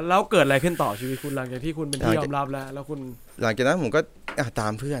ข้าใจแล้วเกิดอะไรขึ้นต่อชีวิตคุณหลังจากที่คุณเป็นที่ยอมรับแล้วคุณหลังจากนั้นผมก็ตา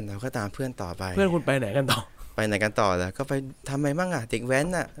มเพื่อนเราก็ตามเพื่อนต่อไปเพื่อนคุณไปไหนกันต่อแล้วก็ไปทำอะไรบ้างเด็กแว้น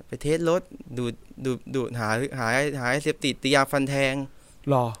ไปเทสรถดูหาเสพติดตียาฟันแทง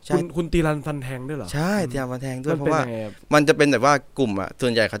หรอคุณตีรันฟันแทงด้วยเหรอใช่ตีรันฟันแทงด้วยเพราะว่ามันจะเป็นแบบว่ากลุ่มส่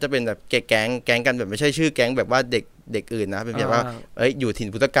วนใหญ่เขาจะเป็นแบบแก๊งกันแบบไม่ใช่ชื่อแก๊งแบบว่าเ เด็กอื่นนะเป็นแบบว่าอยู่ถิ่น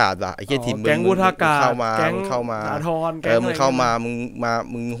พุทธกาศว่ะไอ้เหี้ยถิ่นมึง แก๊งพุทธกาศ เข้ามา แก๊ง เข้ามา สาธรแก๊ง มึงเข้ามา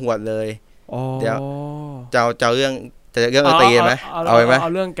มึงหวดเลยเดี๋ยวจะเรื่องตีไหมเอาไหมเอา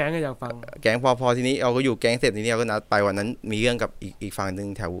เรื่องแก๊งอยากฟังแก๊งพอทีนี้เราก็อยู่แก๊งเสร็จทีนี้เราก็นัดไปวันนั้นมีเรื่องกับอีกฝั่งนึง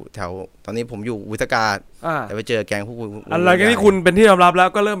แถวตอนนี้ผมอยู่วุฒิการแต่ไปเจอแก๊งพวกอะไรกันที่คุณเป็นที่ยอมรับแล้ว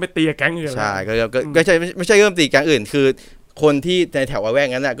ก็เริ่มไปตีแก๊งอื่นใช่ก็ใช่ไม่ใช่เริ่มตีแก๊งอื่นคือคนที่ในแถวแวก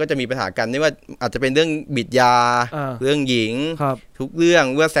นั้นน่ะก็จะมีปัญหากันไม่ว่าอาจจะเป็นเรื่องบิดยาเรื่องหญิงทุกเรื่อง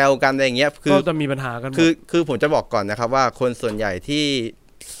ว่าแซวกันอะไรอย่างเงี้ยก็จะมีปัญหากันคือผมจะบอกก่อนนะครับว่าคนส่วนใหญ่ที่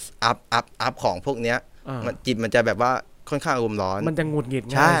อัพของพวกเนี้ยจิตมันจะแบบว่าค่อนข้างอารมณ์ร้อนมันจะหงุดหงิด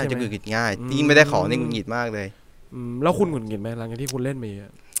ง่ายใช่จะหงุดหงิดง่ายยิ่งไม่ได้ของนี่หงุดหงิดมากเลยแล้วคุณหงุดหงิดไหมหลังจากที่คุณเล่นไป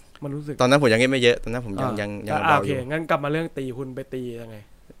มันรู้สึกตอนนั้นผมยังเล่นไม่เยอะตอนนั้นผมยังโอเคงั้นกลับมาเรื่องตีคุณไปตียังไง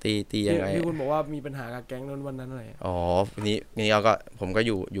ตียังไงที่คุณบอกว่ามีปัญหากับแก๊งนั้นวันนั้นอะไรอ๋อนี้เราก็ผมก็อ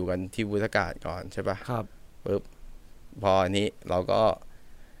ยู่กันที่วุฒิการก่อนใช่ป่ะครับปึ๊บพอนี้เรา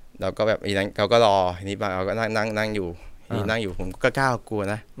ก็แบบอีนั้นเราก็รอนี้มาเราก็นั่งอยู่นี่นั่งอยู่ผมก็กล้ากลัว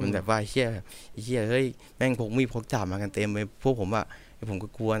นะมันแบบว่าเชี่ยเฮ้ยแม่งพกมีดพกดาบมากันเต็มเลยพวกผมอะผมก็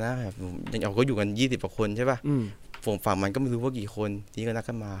กลัวนะแบบเราก็อยู่กัน20 กว่าคนใช่ป่ะผมฝั่งมันก็ไม่รู้ว่ากี่คนทีก็นัด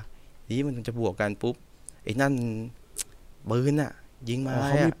กันมาทีมันจะบวกกันปุ๊บไอ้นั่นปืนอะยิงมาเ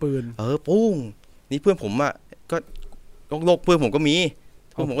ขามีปืนปุ้งนี่เพื่อนผมอะก็โลกเพื่อนผมก็มี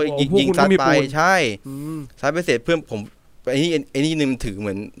เพื่อนผมก็ยิงซัดไปใช่ซัดไปเสร็จเพื่อนผมไอ้นี่นึงถือเห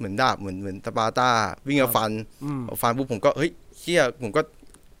มือนดาบเหมือนสปาร์ต้าวิ่งมาฟันปุ๊บผมก็เฮ้ยเชี่ยผมก็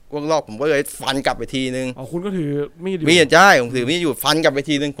รอบผมก็เลยฟันกลับไปทีนึงคุณก็ถือมีดใช่ผมถือมีดอยู่ฟันกลับไป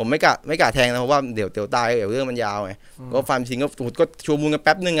ทีนึงผมไม่กะแทงนะเพราะว่าเดี๋ยวตายเดี๋ยวเรื่องมันยาวไงก็ฟันจริงก็ชูมือกันแ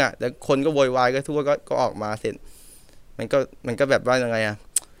ป๊บนึงอ่ะแต่คนก็โวยวายก็ทั่วก็ออกมาเสร็จมันก็แบบว่ายังไงอ่ะ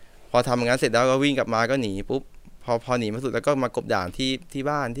พอทำงานเสร็จแล้วก็วิ่งกลับมาก็หนีปุ๊บพอหนีมาสุดแล้วก็มากบด่านที่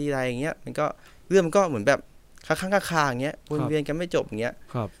บ้านที่อะไรอย่างเงี้ยมันก็เรื่องมันก็เหมือนแบบค้างอย่างเงี้ยวนเวียนกันไม่จบอย่างเงี้ย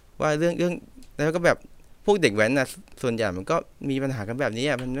ว่าเรื่องแล้วก็แบบพวกเด็กแว้นนะส่วนใหญ่มันก็มีปัญหากันแบบนี้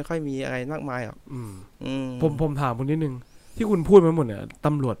อ่ะมันไม่ค่อยมีอะไรมากมายหรอกผมถามคุณนิดนึงที่คุณพูดมาหมดเนี่ยต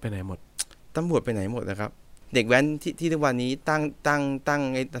ำรวจไปไหนหมดตำรวจไปไหนหมดนะครับเด็กแว้นที่ทุกวันนี้ตั้ง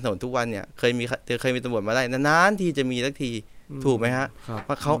ไอ้ถนนทุกวันเนี่ยเคยมีตำรวจมาได้นานๆที่จะมีสักทีถูกไหมฮะเพ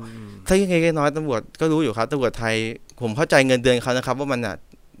ราะเขาถ้ายังไงก็น้อยตำรวจก็รู้อยู่ครับตำรวจไทยผมเข้าใจเงินเดือนเขานะครับว่ามันอ่ะ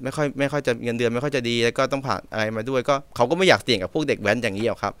ไม่ค่อยจะเงินเดือนไม่ค่อยจะดีแล้วก็ต้องผ่านอะไรมาด้วยก็เขาก็ไม่อยากเสี่ยงกับพวกเด็กแว้นอย่างนี้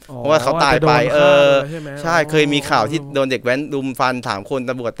หรอกครับเพราะว่าเขาตายไปใช่เคยมีข่าวที่โดนเด็กแว้นรุมฟัน3 คน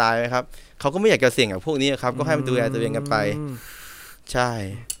ตำรวจตายไหมครับเขาก็ไม่อยากจะเสี่ยงกับพวกนี้ครับก็ให้มันดูแลตัวเองกันไปใช่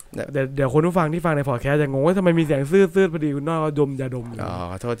เดี๋ยวคนผู้ฟังที่ฟังในพอดแคสต์จะงงว่าทำไมมีเสียงซื่อพอดีคุณน้อยดมยาดมอ๋อ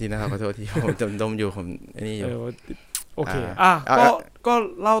ขอโทษทีนะครับขอโทษทีผมดมอยู่ผมนี่อยู่โอเคก็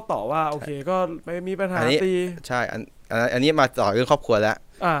เล่าต่อว่าโอเคก็ไปมีปัญหาตีใช่อันนี้มาต่อเรื่องครอบครัวแล้ว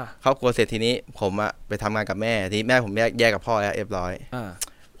ครอบครัวเสร็จทีนี้ผมอะไปทำงานกับแม่ทีแม่ผมแยกกับพ่อแล้วเรียบร้อย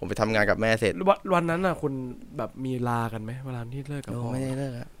ผมไปทำงานกับแม่เสร็จวันนั้นน่ะคุณแบบมีลากันไหมเวลาที่เลิกกับพ่อไม่ได้เลิ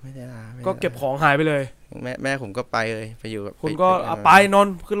กไม่ได้ลาก็เก็บของหายไปเลยแม่ผมก็ไปเลยไปอยู่กับคุณก็ไปนอน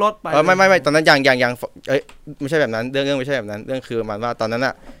ขึ้นรถไปไม่ตอนนั้นยังไม่ใช่แบบนั้นเรื่องไม่ใช่แบบนั้นเรื่องคือประมาณว่าตอนนั้นอ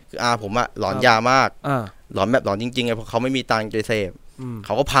ะคือผมอะหลอนยามากหลอนแบบหลอนจริงๆไงเพราะเขาไม่มีตังค์จะเสพเข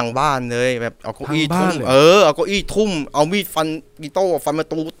าก็พังบ้านเลยแบบเอาเก้าอี้ทุ่มเอาเก้าอี้ทุ่มเอามีดฟันกีโต้ฟันประ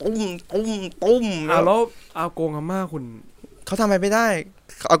ตูตุ้มแล้วอากงอาม่าคุณเขาทำอะไรไม่ได้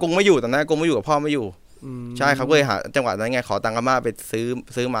อากงไม่อยู่ตอนนั้นอากงไม่อยู่กับพ่อไม่อยู่ใช่เขาก็เลยหาจังหวะนั้นไงขอตังค์อาม่าไป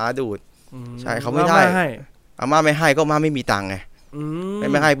ซื้อม้าดูดใช่เขาไม่ได้อาม่าไม่ให้ก็อาม่าไม่มีตังค์ไง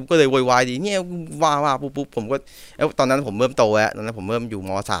ไม่ให้ปุ๊บก็เลยโวยวายดีเนี่ยว่าปุ๊บผมก็แล้วตอนนั้นผมเริ่มโตแล้วตอนนั้นผมเริ่มอยู่ม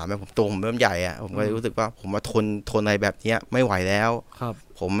.3แล้วผมเริ่มใหญ่อะผมก็รู้สึกว่าผมมาทนอะไรแบบนี้ไม่ไหวแล้ว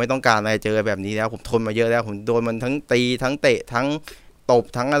ผมไม่ต้องการอะไรเจอแบบนี้แล้วผมทนมาเยอะแล้วผมโดนมันทั้งตีทั้งเตะทั้งตบ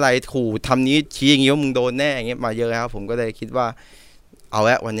ทั้งอะไรขู่ทำนี้ชี้อย่างงี้ว่ามึงโดนแน่อย่างเงี้ยมาเยอะแล้วผมก็เลยคิดว่าเอา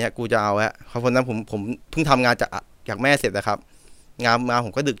ละวันนี้กูจะเอาละเพราะนั้นผมเพิ่งทำงานจากแม่เสร็จนะครับงานผ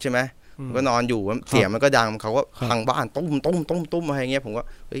มก็ดึกใช่ไหมก็นอนอยู่เสียงมันก็ดังเขาก็พังบ้านตุ้มอะไรเงี้ยผมก็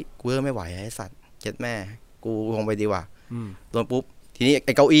เฮ้ยกูไม่ไหวไอ้สัตว์เจ็ดแม่กูลงไปดีกว่าโดนปุ๊บทีนี้ไ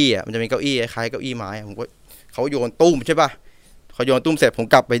อ้เก้าอี้อ่ะมันจะมีเก้าอี้คล้ายเก้าอี้ไม้ผมก็เขาโยนตุ้มใช่ป่ะเขาโยนตุ้มเสร็จผม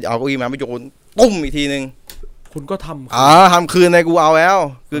กลับไปเอาเก้าอี้มาโยนตุ้มอีกทีนึงคุณก็ทำทำคืนเลยกูเอาแล้ว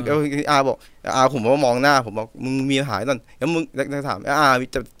คือบอกผมว่ามองหน้าผมบอกมึงมีปัญหาตอนแล้วมึงจะถาม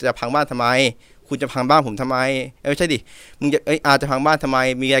จะพังบ้านทำไมคุณจะพังบ้านผมทำไมไม่ใช่ดิมึงจะจะพังบ้านทำไม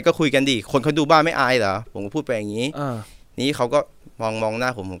มีอะไรก็คุยกันดิคนเขาดูบ้านไม่อายเหรอผมก็พูดไปอย่างนี้นี้เขาก็มองหน้า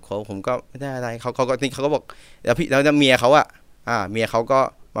ผมก็ไม่ได้อะไรเขาก็บอกแล้วเมียเขาเมียเขาก็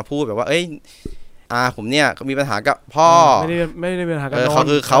มาพูดแบบว่าผมเนี่ยมีปัญหากับพ่อไม่ได้มีปัญหากับเขา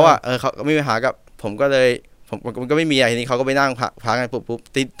คือเขาเขามีปัญหากับผมก็เลย ผมก็ไม่มีอะไรทีนี้เขาก็ไปนั่งพักกันปุ๊บ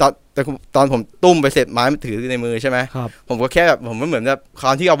ตอนผมตุ้มไปเสร็จไม้มันถือในมือใช่ไหมผมก็แค่แบบผมมันเหมือนแบบครา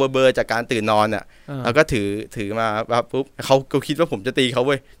วที่เอาเบอร์จากการตื่นนอนอ่ะแล้วก็ถือมาปุ๊บเขาคิดว่าผมจะตีเขาเ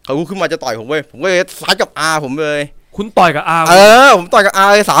ว้ยเขาขึ้นมาจะต่อยผมเว้ยผมก็เลยซัดกับอาผมเลยคุณต่อยกับอาผมต่อยกับอา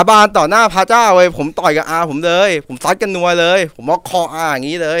เลยสาบานต่อหน้าพระเจ้าเลยผมต่อยกับอาผมเลยผมซัดกันนัวเลยผมล็อกคออาอย่าง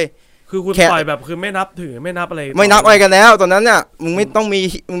นี้เลยคือคุณต่อยแบบคือไม่นับถือไม่นับอะไรกันแล้วตอนนั้นน่ะมึงไม่ต้อง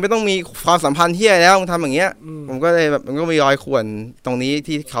มีความสัมพันธ์ที่อะไรแล้วมึงทำอย่างเงี้ยผมก็เลยแบบมันก็มีรอยข่วนตรงนี้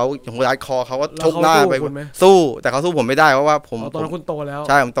ที่เขาผมรัดคอเขาก็ชกหน้าไปสู้แต่เขาสู้ผมไม่ได้เพราะว่าผมตอนนั้นคุณโตแล้วใ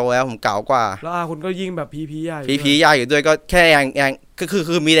ช่ผมโตแล้วผมเก่ากว่าแล้วคุณก็ยิ่งแบบพีใหญ่ใหญ่อยู่ด้วยก็แค่แรง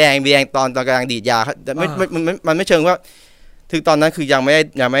คือมีแรงตอนกำลังดีดยาแต่มันไม่เชิงว่าถึงตอนนั้นคือยังไม่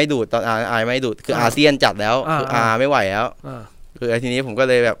ได้ดูดตอนอาไม่ได้ดูดคืออาเซียนจัดแล้วคืออาไม่ไหวแล้วคือทีนี้ผมก็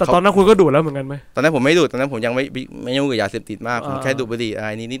เลยแบบแต่ตอนนั้นคุณก็ดูดแล้วเหมือนกันไหมตอนนั้นผมไม่ดูดตอนนั้นผมยังไม่ยุ่งกับยาเสพติดมากผมแค่ดูดบุหรี่อะไร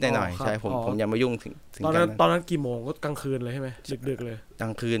นิดหน่อยใช่ผมยังไม่ยุ่งถึงตอนนั้นกี่โมงก็กลางคืนเลยใช่ไหมดึกเลยกลา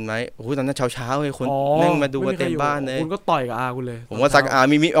งคืนไหมโอ้โหตอนนั้นเช้าเลยคนนั่งมาดูกันเต็มบ้านเลยคุณก็ต่อยกับอาคุณเลยผมว่าซักอา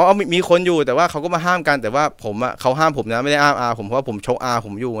มีคนอยู่แต่ว่าเขาก็มาห้ามกันแต่ว่าผมอ่ะเขาห้ามผมนะไม่ได้ห้ามอาผมเพราะว่าผมชกอาผ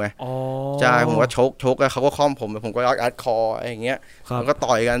มอยู่ไงใช่ผมว่าชกแล้วเขาก็ค้อมผมก็รัดคออะไรอย่างเงี้ยแล้วก็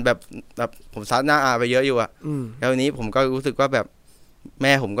ต่อยกันแบบผมซัดหน้าอาไปเยอะอยู่อ่ะแล้ววันนี้ผมก็รู้สึกว่าแบบแ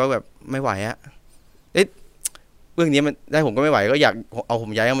ม่ผมก็แบบไม่ไหวอะเรื่องนี้มันได้ผมก็ไม่ไหวก็อยากเอาผ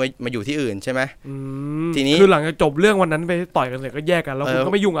มย้ายมาอยู่ที่อื่นใช่ไหมทีนี้คือหลังจากจบเรื่องวันนั้นไปต่อยกันเสร็จก็แยกกันแล้วคุณ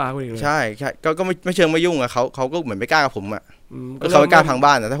ก็ไม่ยุ่งอาคุณอีกเลยใช่ก็ไม่เชิงไม่ยุ่งอะเขาก็เหมือนไม่กล้ากับผมอะเขาไม่กล้าพัง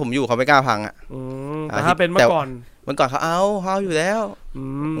บ้านแต่ถ้าผมอยู่เขาไม่กล้าพังอะแต่ถ้าเป็นเมื่อก่อนเขาเอาอยู่แล้ว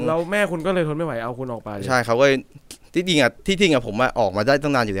แล้วแม่คุณก็เลยทนไม่ไหวเอาคุณออกไปใช่เขาก็ที่จริงอะผมออกมาได้ตั้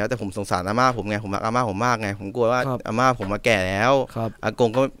งนานอยู่แล้วแต่ผมสงสารอาม่าผมไงผมรักอาม่าผมมากไงผมกลัวว่าอาม่าผมมาแก่แล้วอากง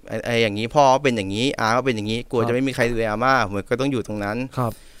ก็ไออย่างนี้พ่อเป็นอย่างนี้อาก็เป็นอย่างนี้กลัวจะไม่มีใครดูแลอาม่าผมก็ต้องอยู่ตรงนั้น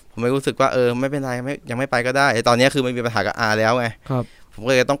ผมไม่รู้สึกว่าไม่เป็นไรยังไม่ไปก็ได้ตอนนี้คือมันมีปัญหากับอาแล้วไงผมก็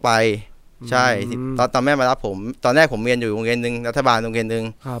เลยต้องไปใช่ตอนแม่มารับผมตอนแรกผมเรียนอยู่โรงเรียนนึงรัฐบาลโรงเรียนนึง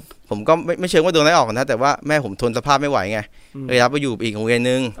ผมก็ไม่เชิงว่าโดนไล่ออกนะแต่ว่าแม่ผมทนสภาพไม่ไหวไงเลยรับไปอยู่อีกโรงเรียน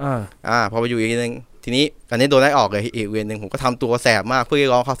นึงพอไปอยู่อีกนึงทีนี้ตอนนี้โดนไล่ออกเลยอีกเวรหนึ่งผมก็ทำตัวแสบมากเพื่อ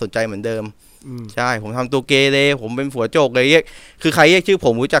ร้องความสนใจเหมือนเดิมใช่ผมทำตัวเกเรผมเป็นผัวโจกเลยเรียกคือใครเรียกชื่อผ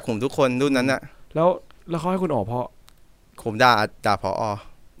มรู้จักผมทุกคนรุ่นนั้นน่ะแล้วเขาให้คุณออกเพราะผมด่าผ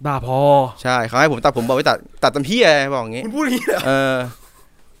อใช่เขาให้ผมตัดผมบอกไม่ตัดตามพี่อะไรบอกอย่างงี้คุณพูดอย่างนี้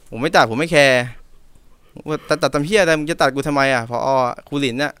ผมไม่ตัดผมไม่แคร์ว่าตัดตามพี่อะไรมึงจะตัดกูทำไมอ่ะผอครูห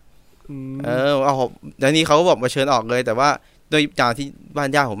ลินน่ะเอาแล้วนี้เขาก็บอกมาเชิญออกเลยแต่ว่าโดยจากที่บ้าน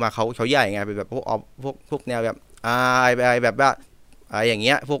ญาติผมมาเขาใหญ่ไงเป็นแบบพวกแนวแบบอะไรแบบว่าอะไรอย่างเ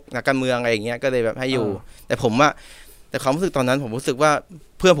งี้ยพวกนักการเมืองอะไรอย่างเงี้ยก็เลยแบบให้อยู่แต่ผมอะแต่ความรู้สึกตอนนั้นผมรู้สึกว่า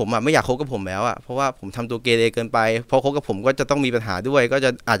เพื่อนผมอะไม่อยากคบกับผมแล้วอะเพราะว่าผมทำตัวเกเรเกินไปพอคบกับผมก็จะต้องมีปัญหาด้วยก็จะ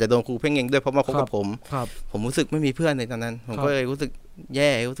อาจจะโดนครูเพ่งเองด้วยเพราะมาคบกับผมรู้สึกไม่มีเพื่อนในตอนนั้นผมก็เลยรู้สึกแย่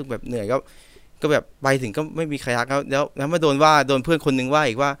รู้สึกแบบเหนื่อยก็แบบไปถึงก็ไม่มีใครรักแล้วมาโดนเพื่อนคนนึงว่า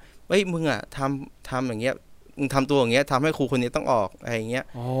อีกว่าเฮ้ยมึงอะทำอย่างเงี้ยมึงทำตัวอย่างเงี้ยทำให้ครูคนนี้ต้องออกอะไรอย่างเงี้ย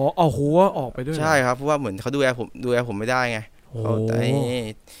เอาครูออกไปด้วยใช่ครับเพราะว่าเหมือนเขาดูแลผมไม่ได้ไงแต่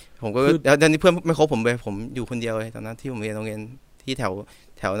ผมก็แล้วตอนนี้เพื่อนไม่คบผมเลยผมอยู่คนเดียวเลยตอนนั้นที่ผมเรียนโรงเรียนที่แถ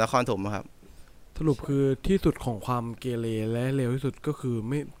วนครถมครับสรุปคือที่สุดของความเกเรและเลวที่สุดก็คือ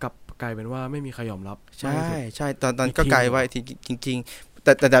ไม่กลายเป็นว่าไม่มีใครยอมรับใช่ตอนก็ไกลไว้จริงๆแ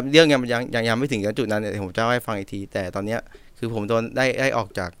ต่เรื่องยังไม่ถึงจุดนั้นเนี่ยผมจะให้ฟังอีกทีแต่ตอนเนี้ยคือผมโดนได้ออก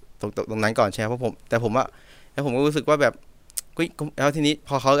จากตรงนั้นก่อนใช่เพราะผมแต่ผมว่าแล้วผมก็รู้สึกว่าแบบแล้วทีนี้พ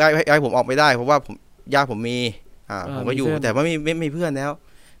อเขาย้ายผมออกไม่ได้เพราะว่าญาติผมมีผมก็อยู่แต่ว่าไม่มีเพื่อนแล้ว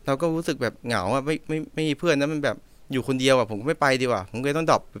เราก็รู้สึกแบบเหงาไม่มีเพื่อนแล้วมันแบบอยู่คนเดียวผมก็ไม่ไปดีกว่าผมก็ต้อง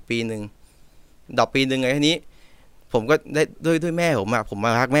ดรอปปีนึงไงทีนี้ผมก็ได้ด้วยแม่ผมม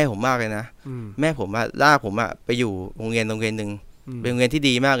ารักแม่ผมมากเลยนะแม่ผมลากผมไปอยู่โรงเรียนนึงเป็นโรงเรียนที่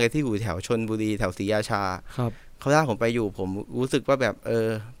ดีมากเลยที่อยู่แถวชลบุรีแถวศรีราชาเขาลากผมไปอยู่ผมรู้สึกว่าแบบ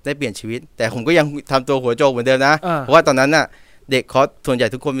ได้เปลี่ยนชีวิตแต่ผมก็ยังทำตัวหัวโจกเหมือนเดิมนะเพราะว่าตอนนั้นน่ะเด็กคอร์สส่วนใหญ่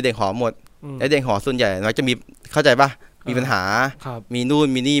ทุกคนเป็นเด็กหอหมดและเด็กหอส่วนใหญ่มักจะมีเข้าใจป่ะมีปัญหามีนู่น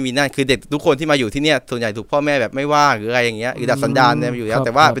มีนี่มีนั่นคือเด็กทุกคนที่มาอยู่ที่เนี่ยส่วนใหญ่ถูกพ่อแม่แบบไม่ว่าหรืออะไรอย่างเงี้ยหรือดัดสันดานเนี่ยอยู่แล้วแ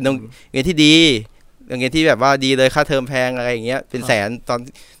ต่ว่าเป็นโรงเรียนที่ดีโรงเรียนที่แบบว่าดีเลยค่าเทอมแพงอะไรอย่างเงี้ยเป็นแสน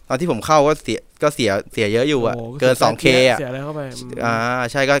ตอนที่ผมเข้าก็เสียเยอะอยู่อ่ะเกิน 2K อ่ะเสียอะไรเข้าไป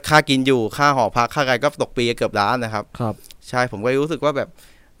ใช่ก็ค่ากินอยู่ค่าหอพักค่าอะไรก็ตกปีเกือบล้านนะครับใช่ผมก็รู้สึกว่าแบบ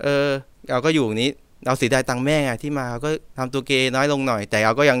เราก็อยู่อย่างนี้เราเสียดายตังค์แม่ที่มาก็ทำตัวเกน้อยลงหน่อยแต่เร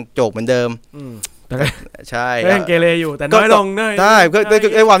าก็ยังโจกเหมือนเดิมใช่ก็ยังเกเรอยู่แต่น้อยลงด้วยใช่ก็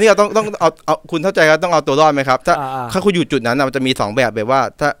ไอ้วันที่เราต้องเอาคุณเข้าใจครับต้องเอาตัวรอดไหมครับถ้าคุณอยู่จุดนั้นมันจะมี2แบบว่า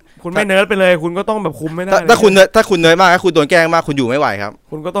คุณไม่เนิร์ดไปเลยคุณก็ต้องแบบคุมไม่ได้ถ้าคุณเนิร์ดมากถ้าคุณโดนแกล้งมากคุณอยู่ไม่ไหวครับ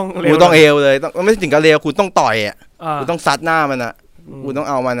คุณก็ต้องเอวเลยต้องไม่ถึงกับเลวคุณต้องต่อยอ่ะคุณต้องซัดหน้ามันอ่ะคุณต้อง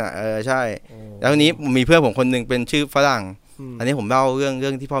เอามันอ่ะใช่แล้วทีนี้มีเพื่อนผมคนนึงเป็นชื่อฝรั่งอันนี้ผมเล่าเรื่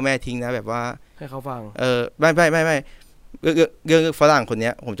องที่พ่อแม่ทิ้งนะแบบว่าให้เขาฟังไม่เรื่องฝรั่งคน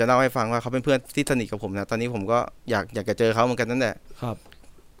นี้ผมจะเล่าให้ฟังว่าเขาเป็นเพื่อนที่สนิทกับผมนะตอนนี้ผมก็อยากจะเจอเขาเหมือนกันนั่นแหละครับ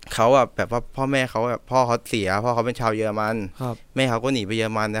เขาอะแบบว่าพ่อแม่เขาแบบพ่อเขาเสียพ่อเขาเป็นชาวเยอรมันแม่เขาก็หนีไปเยอ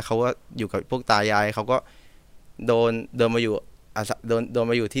รมันนะเขาก็อยู่กับพวกตายายเขาก็โดนมาอยู่โดน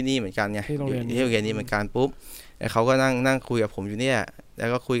มาอยู่ที่นี่เหมือนกันไงที่โรงเรียนนี้เหมือนกันปุ๊บแล้วเขาก็นั่งคุยกับผมอยู่เนี่ยแล้ว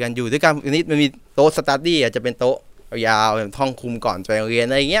ก็คุยกันอยู่ด้วยกันนิดมันมีโต๊ะสตัดดี้อะจะเป็นโต๊ะยาวแบบท่องคุมก่อนไปโรงเรียน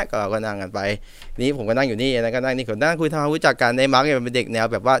อะไรเงี้ยก็นั่งกันไปนี้ผมก็นั่งอยู่นี่นะก็นั่งนี่ก็นั่งคุยทำความรู้จักกันในมาร์กเนี่ยเป็นเด็กแนว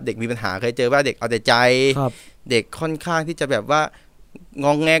แบบว่าเด็กมีปัญหาเคยเจอว่าเด็กเอาแต่ใจเด็กค่อนข้างที่จะแบบว่าง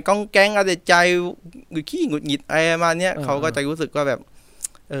องแงก้องแก๊งเอาแต่ใจขี้หงุดหงิดอะไรประมาณเนี้ยเขาก็จะรู้สึกว่าแบบ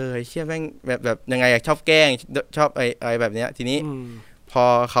เชี่ยแม่งแบบยังไงชอบแกล้งชอบอะไรแบบเนี้ยทีนี้พอ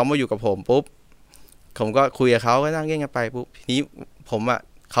เขามาอยู่กับผมปุ๊บผมก็คุยกับเขาก็นั่งเล่นกันไปปุ๊บทีนี้ผมอ่ะ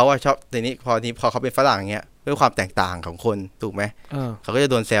เขาชอบทีนี้พอเขาเป็นฝรั่งเงี้ยด้วยความแตกต่างของคนถูกไหมเขาก็จะ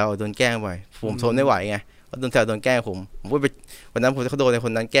โดนแซวโดนแกล้งบ่อยผมทนไม่ไหวไงก็โดนแซวโดนแกล้งผมก็ไปวันนั้นผมเขาโดนในค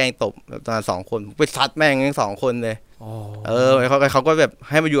นนั้นแกล้งตบตอน2 คนไปซัดแม่งทั้ง2 คนเลยเขาก็แบบ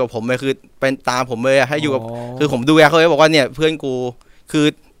ให้มาอยู่กับผมเลยคือเป็นตามผมเลยให้อยู่กับคือผมดูแลเขาเลยบอกว่าเนี่ยเพื่อนกูคือ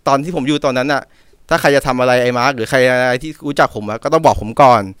ตอนที่ผมอยู่ตอนนั้นอ่ะถ้าใครจะทำอะไรไอ้มาร์กหรือใครอะไรที่รู้จักผมก็ต้องบอกผม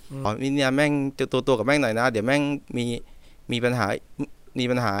ก่อนเนี่ยแม่งตัวกับแม่งหน่อยนะเดี๋ยวแม่งมีปัญหา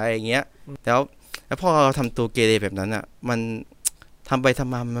อะไรอย่างเงี้ยแล้วพอเราทำตัวเกเรแบบนั้นอ่ะมันทำไปท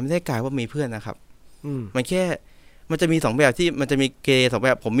ำมามันไม่ได้กลายว่ามีเพื่อนนะครับมันแค่มันจะมี2 แบบที่มันจะมีเกเร2 แบ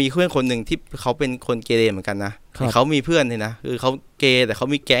บผมมีเพื่อนคนหนึ่งที่เขาเป็นคนเกเรเหมือนกันนะเขามีเพื่อนเลยนะคือเขาเกเรแต่เขา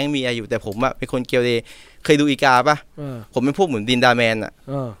มีแก๊งมีอะไรอยู่แต่ผมอะเป็นคนเกเรเคยดูอีกาป่ะผมเป็นพวกเหมือนดินดาแมนอะ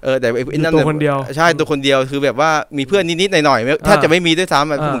แต่ไอ้นั่นตัวคนเดียวใช่ตัวคนเดียวคือแบบว่ามีเพื่อนนิดๆหน่อยๆแทบจะไม่มีด้วยซ้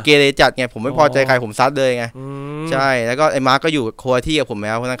ำผมเกเรจัดไงผมไม่พอใจใครผมซัดเลยไงใช่แล้วก็ไอ้มาร์กก็อยู่โคที่กับผมแ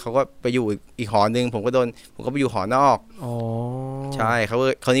ล้วเพราะนั้นเขาก็ไปอยู่อีกหอนึงผมก็ไปอยู่หอนอกใช่เข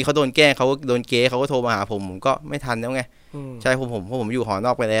านี้เขาโดนแกล้งเขาโดนเกย์เขาก็โทรมาหาผมก็ไม่ทันแล้วไงใช่ผมอยู่หอน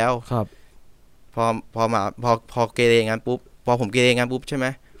อกไปแล้วครับพอเกเรงั้นปุ๊บพอผมเกเรงั้นปุ๊บใช่ไหม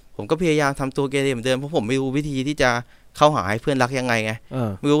ผมก็พยายามทำตัวเกเรเหมือนเดิมเพราะผมไม่รู้วิธีที่จะเข้าหาให้เพื่อนรักยังไง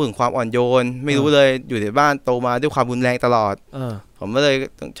ไม่รู้ถึงความอ่อนโยนไม่รู้เลยอยู่ในบ้านโตมาด้วยความรุนแรงตลอดผมก็เลย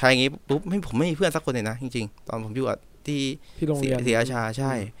ใช้อย่างนี้ปุ๊บผมไม่มีเพื่อนสักคนเลยนะจริงๆตอนผมอยู่ที่โรงเรียนศรีราชาใ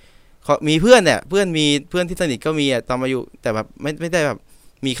ช่มีเพื่อนเนี่ยเพื่อนที่สนิทก็มีตอนมาอยู่แต่แบบไม่ได้แบบ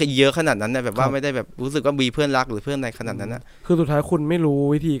มีเยอะขนาดนั้นนะแบบว่าไม่ได้แบบรู้สึกว่ามีเพื่อนรักหรือเพื่อนอะไรขนาดนั้นนะคือสุดท้ายคุณไม่รู้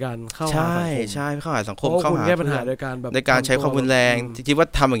วิธีการเข้าหาสังคมใช่เข้าหาสังคมเข้าหาแก้ปัญหาโดยการแบบในการใช้ความรุนแรงจริงๆว่า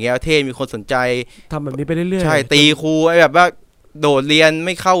ทำอย่างเงี้ยเท่มีคนสนใจทำแบบนี้ไปเรื่อยๆใช่ตีครูไอ้แบบว่าโดดเรียนไ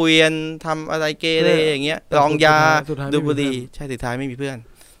ม่เข้าเรียนทำอะไรเกเรอย่างเงี้ยลองยาดูบุหรี่ใช่สุดท้ายไม่มีเพื่อน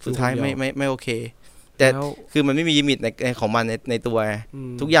สุดท้ายไม่โอเคแต่คือมันไม่มีลิมิตในของมันในตัว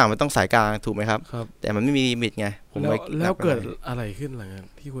ทุกอย่างมันต้องสายกลางถูกไหมครับแต่มันไม่มีลิมิตไงแล้วเกิดอะไรขึ้นหลังจาก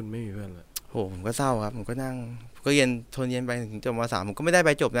ที่คุณไม่มีเพื่อนเลยโหผมก็เศร้าครับผมก็นั่งก็เรียนไปถึงจบม.3ผมก็ไม่ได้ใบ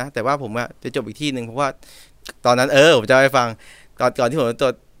จบนะแต่ว่าผมจะจบอีกที่นึงเพราะว่าตอนนั้นผมจะไปฟังก่อนที่ผมจะ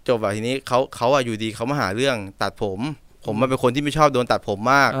จบแบบทีนี้เขาอยู่ดีเขามาหาเรื่องตัดผมมันเป็นคนที่ไม่ชอบโดนตัดผม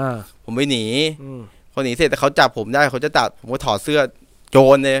มากผมไม่หนีพอหนีเสร็จแต่เขาจับผมได้เขาจะตัดผมก็ถอดเสื้อโจ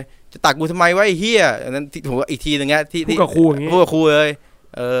รเลยจะตัดกูทำไมวะไอ้เหี้ยอันนั้นผมอีกทีนึงเงี้ยที่พูดกับครูอย่างงี้พูดกับครูเลย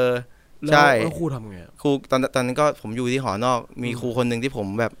ใช่แล้วครูทำไงครูตอนนั้นก็ผมอยู่ที่หอนอกมีครูคนหนึ่งที่ผม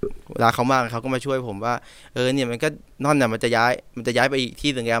แบบรักเขามากเขาก็มาช่วยผมว่าเนี่ยมันก็นอนเนี่ยมันจะย้ายไปอีก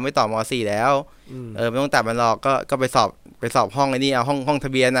ที่นึงแล้วไม่ต่อม.4แล้วไม่ต้องตัดมันหรอกก็ไปสอบห้องไอ้นี่เอาห้องทะ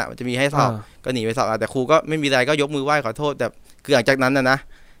เบียนอ่ะมันจะมีให้สอบก็หนีไปสอบแต่ครูก็ไม่มีอะไรก็ยกมือไหว้ขอโทษแต่คือหลังจากนั้นนะ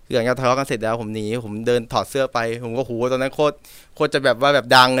คือหลังจากทะเลาะกันเสร็จแล้วผมหนีผมเดินถอดเสื้อไปผมก็ตอนนั้นโคตรจะแบบว่าแบบ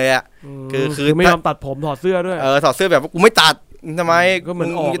ดังเลยอ่ะคือไม่ยอมตัดผมถอดเสื้อด้วยถอดเสื้อแบบกูไม่ตัดทำไมมึ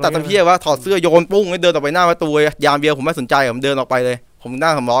งจะตัดทำเพี้ยว่าถอดเสื้อโยนปุ้งเดินออกไปหน้าประตูยามเบียร์ผมไม่สนใจผมเดินออกไปเลยผม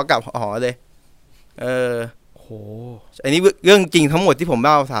นั่งสำล้อกลับหอเลยโหอันนี้เรื่องจริงทั้งหมดที่ผมเ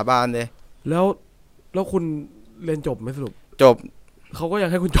ล่าสาบานเลยแล้วคุณเรียนจบไหมสรุปจบเขาก็อยา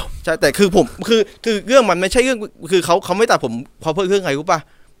กให้คุณจบใช่แต่คือผมคือเรื่องมันไม่ใช่เรื่องคือเขาไม่ตัดผมเพราะเรื่องอะไรรู้ป่ะ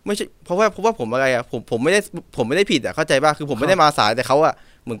ไม่ใช่เพราะว่าผมอะไรอ่ะผมไม่ได้ผิดอ่ะเข้าใจป่ะคือผมไม่ได้มาสายแต่เขาอ่ะ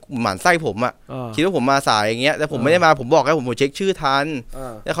เหมือนหมั่นไส้ผมอ่ะคิดว่าผมมาสายอย่างเงี้ยแต่ผมไม่ได้มาผมบอกแล้วผมเช็คชื่อทัน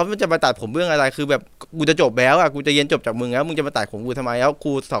แล้วเขาจะมาตัดผมเรื่องอะไรคือแบบกูจะจบแล้วอ่ะกูจะเรียนจบจากมึงแล้วมึงจะมาตัดผมกูทำไมแล้วค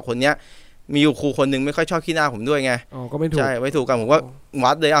รูสองคนเนี้ย มีอยู่ครูคนนึงไม่ค่อยชอบขี้หน้าผมด้วยไงอ๋อก็ไม่ถูกใช่ไม่ถูกกันผมก็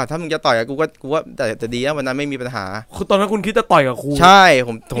วัดเลยถ้ามึงจะต่อยกับกูว่าแต่ดีนะวันนั้นไม่มีปัญหาคือตอนนั้นคุณคิดจะต่อยกับครูใช่ผ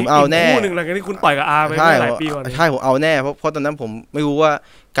มเอาแน่คู่หนึ่งหลังจากที่คุณต่อยกับอาไปหลายปีก่อนใช่ผมเอาแน่เพราะตอนนั้นผมไม่รู้ว่า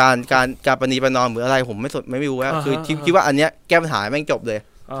การประนีประนอมหรืออะไรผมไม่รู้ว่าคือคิดว่าอันเนี้ยแก้ปัญหาแม่งจบเลย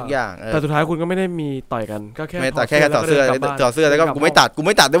ทุกอย่างแต่สุดท้ายคุณก็ไม่ได้มีต่อยกันก็แค่ไม่ต่อยแค่ต่อเสื้อแล้วก็กูไม่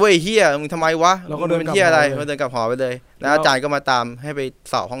ตัดได้เว้ยเฮียมึงทำไมวะแล้วก็เดินเป็นเฮียอะไรก็เดินกลับหอไปเลยแล้วอาจารย์ก็มาตามให้ไป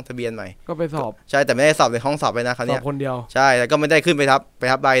สอบห้องทะเบียนใหม่ก็ไปสอบใช่แต่ไม่ได้สอบในห้องสอบไปนะคราวนี้สอบคนเดียวใช่แล้วก็ไม่ได้ขึ้นไปรั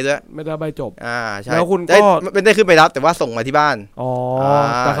บใบด้วยไม่ได้ใบจบใช่แล้วคุณก็ไม่ได้ขึ้นไปรับแต่ว่าส่งมาที่บ้านอ๋อ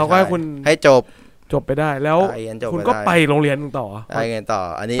แต่เขาก็ให้คุณให้จบไปได้แล้วคุณก็ไปโรงเรียนต่อไปไงต่อ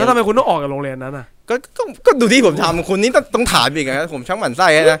อันนี้แล้วทำไมคุณต้องออกจากโรงเรียนนั้นอ่ะก็ดูที่ผมทำคุณนี่ต้องถามอีกนะผมช่างหมั่นไส้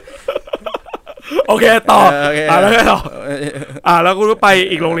นะโอเคต่อแล้วไงต่อแล้วคุณก็ไป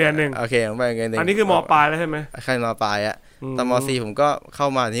อีกโรงเรียนหนึ่งโอเคผมไปโรงเรียนหนึ่งอันนี้คือม.ปลายแล้วใช่ไหมใช่ม.ปลายอะตอนม.4ผมก็เข้า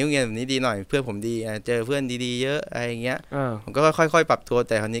มาที่โรงเรียนแบบนี้ดีหน่อยเพื่อนผมดีเจอเพื่อนดีๆเยอะอะไรอย่างเงี้ยผมก็ค่อยๆปรับตัวแ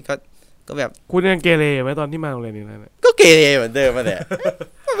ต่คราวนี้ก็แบบคุณยังเกเรไหมตอนที่มาโรงเรียนนี้นะก็เกเรเหมือนเดิมมาแหละ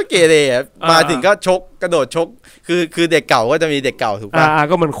ไม่เกเรมาถึงก็ชกกระโดดชกคือเด็กเก่าก็จะมีเด็กเก่าถูกป่ะ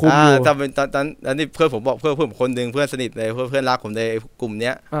ก็เหมือนคุมอยู่ตอนนี้เพื่อนผมบอกเพื่อนผมคนนึงเพื่อนสนิทเลยเพื่อนรักผมในกลุ่มเ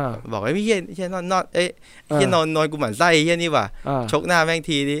นี้ยบอกไอ้พี่เฮียนอนเฮียนอนกูหมั่นไส้เฮียนี่ว่ะชกหน้าแม่ง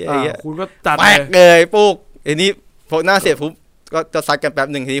ทีนี่ไอ้เงี้ยคุณก็จัดเลยปุ๊กไอ้นี่พอหน้าเสร็จปุ๊บก็จะซัดกันแป๊บ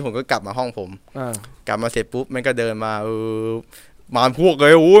นึงทีนี้ผมก็กลับมาห้องผมกลับมาเสร็จปุ๊บมันก็เดินมามาพวกเล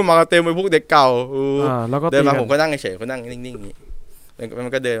ยมาเต็มไปพวกเด็กเก่าเดินมาผมก็นั่งเฉยก็นั่งนิ่งๆอย่างนี้มั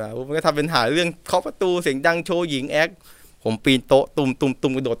นก็เดินมามันก็ทำเป็นหาเรื่องเคาะประตูเสียงดังโชว์หญิงแอคผมปีนโต๊ะตุ่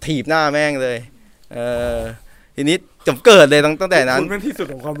มกระโดดถีบหน้าแม่งเลยทีนี้จมเกิดเลยตั้งแต่นั้นคุณเป็นที่สุด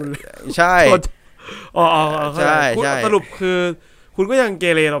ของความรุนแรงใช่ใช่สรุปคือคุณก็ยังเก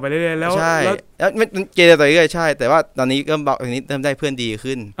เรต่อไปเรื่อยๆแล้วไม่เกเรต่อเรื่อยๆใช่แต่ว่าตอนนี้ก็เบาทีนี้เริ่มได้เพื่อนดี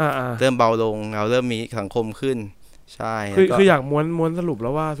ขึ้นเริ่มเบาลงเราเริ่มมีสังคมขึ้นใช่คืออยากม้วนสรุปแล้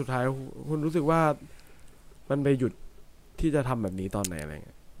วว่าสุดท้ายคุณรู้สึกว่ามันไปหยุดที่จะทำแบบนี้ตอนไหนอะไรเ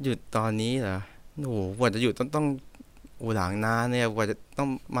งี้ยหยุดตอนนี้เหรอโอ้โหกว่าจะหยุดต้องหลังนานเนี่ยกว่าจะต้อง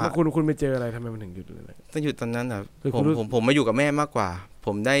มาคุณไปเจออะไรทำไมมันถึงหยุดเลยต้องหยุดตอนนั้นอ่ะผมมาอยู่กับแม่มากกว่าผ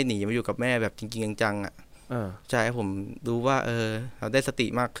มได้หนีมาอยู่กับแม่แบบจริงๆจังๆอ่ะใช่ผมรู้ว่าเราได้สติ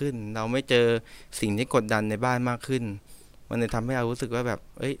มากขึ้นเราไม่เจอสิ่งที่กดดันในบ้านมากขึ้นมันเลยทำให้เรารู้สึกว่าแบบ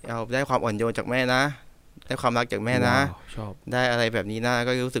เราได้ความอ่อนโยนจากแม่นะได้ความรักจากแม่นะชอบได้อะไรแบบนี้นะ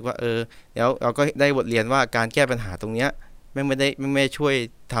ก็รู้สึกว่าแล้วเราก็ได้บทเรียนว่าการแก้ปัญหาตรงเนี้ยไม่ช่วย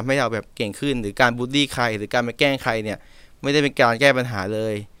ทำให้เราแบบเก่งขึ้นหรือการบูลลี่ใครหรือการมาแกล้งใครเนี่ยไม่ได้เป็นการแก้ปัญหาเล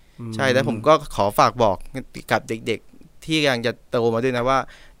ยใช่แล้วผมก็ขอฝากบอกกับเด็กๆที่กำลังจะโตมาด้วยนะว่า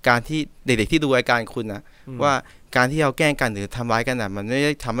การที่เด็กๆที่ดูรายการคุณนะว่าการที่เราแกล้งกันหรือทำร้ายกันนะมันไม่ไ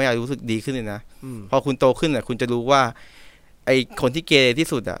ด้ทำให้เรารู้สึกดีขึ้นเลยนะพอคุณโตขึ้นคุณจะรู้ว่าไอคนที่เกเรที่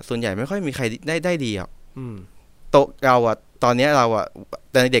สุดส่วนใหญ่ไม่ค่อยมีใครได้ดีหรอกโตเราตอนนี้เรา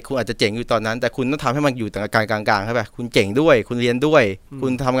แต่เด็กคุณอาจจะเจ๋งอยู่ตอนนั้นแต่คุณต้องทำให้มันอยู่กลางๆใช่ป่ะคุณเจ๋งด้วยคุณเรียนด้วยคุ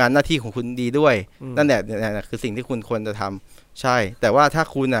ณทำงานหน้าที่ของคุณดีด้วยนั่นแหละคือสิ่งที่คุณควรจะทำใช่แต่ว่าถ้า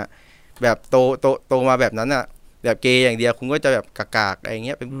คุณแบบโตมาแบบนั้นแบบเกย์อย่างเดียวคุณก็จะแบบกากๆอะไรเ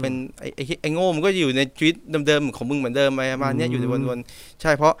งี้ยเป็นไอ้โง่มันก็อยู่ในชีวิตเดิมๆของมึงเหมือนเดิมมาเนี้ยอยู่ในวนๆใ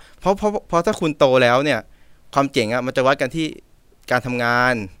ช่เพราะถ้าคุณโตแล้วเนี่ยความเจ๋งมันจะวัดกันที่การทำงา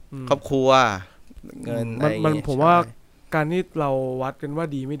นครอบครัวเงินมันผมว่าการที่เราวัดกันว่า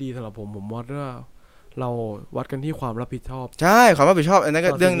ดีไม่ดีสำหรับผมวัดว่าเราวัดกันที่ความรับผิดชอบใช่ความรับผิดชอบอันนั้นก็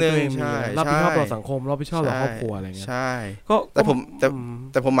เรื่องนึงใช่รับผิดชอบต่อสังคมรับผิดชอบต่อครอบครัวอะไรเงี้ยใช่แต่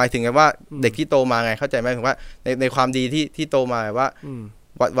ผมหมายถึงไงว่าเด็กที่โตมาไงเข้าใจไหมถึงว่าในความดีที่โตมาว่า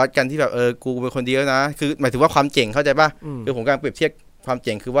วัดกันที่แบบกูเป็นคนดีแล้วนะคือหมายถึงว่าความเจ๋งเข้าใจป่ะคือผมกำลังเปรียบเทียบความเ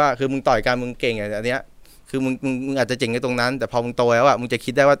จ๋งคือว่าคือมึงต่อยกันมึงเก่งอันเนี้ยคือมึงอาจจะเจ๋งในตรงนั้นแต่พอมึงโตแล้วมึงจะ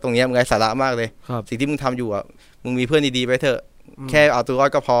คิดได้ว่าตรงนี้มึงไร้สาระมากเลยสิ่งที่มึงทำอยู่มึงมีเพื่อนดีๆไปเถอะแค่เอาตัวรอด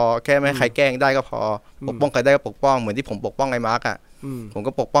ก็พอแค่ไม่ให้ใครแกล้งได้ก็พอปกป้องใครได้ก็ปกป้องเหมือนที่ผมปกป้องไอ้มาร์กผม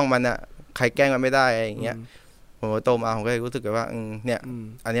ก็ปกป้องมันใครแกล้งมันไม่ได้อย่างเงี้ยผมโตมาผมก็รู้สึกว่าเนี่ย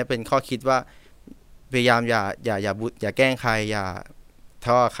อันนี้เป็นข้อคิดว่าพยายามอย่าแกล้งใครอย่า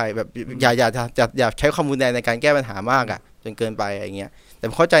ท้อใครแบบอย่าใช้ความรุนแรงในการแก้ปัญหามากจนเกินไปอย่างเงี้ยแต่ผ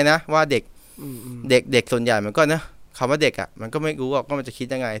มเข้าใจนะว่าเด็กส่วนใหญ่มันก็นะคำว่าเด็กมันก็ไม่รู้หรอกว่ามันจะคิด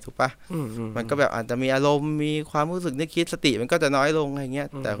ยังไงถูกปะมันก็แบบอาจจะมีอารมณ์มีความรู้สึกนึกคิดสติมันก็จะน้อยลงอะไรเงี้ย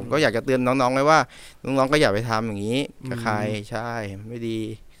แต่ผมก็อยากจะเตือนน้องๆเลยว่าน้องๆก็อย่าไปทำอย่างนี้กับใครใช่ไม่ดี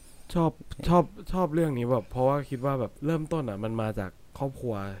ชอบเรื่องนี้แบบเพราะว่าคิดว่าแบบเริ่มต้นมันมาจากครอบครั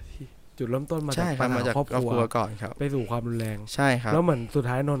ว จุดเริ่มต้นมาจา ใช่ ก ครั ปั บ ญหา มาจาก ครอบ ครอบ ครัว ครัวก่อนครับ ไปสู่ความรุนแรง ใช่ครับ แล้วเหมือนสุด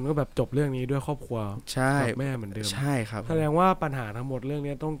ท้ายนนท์ก็แบบจบเรื่องนี้ด้วยครอบครัว ใช่ กับแม่เหมือนเดิม ใช่ครับ แสดงว่าปัญหาทั้งหมดเรื่อง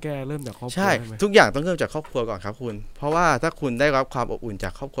นี้ต้องแก้เริ่มจากครอบครัว ใช่ ใช่ไหม ทุกอย่างต้องเริ่มจากครอบครัวก่อนครับคุณเพราะว่าถ้าคุณได้รับความอบอุ่นจา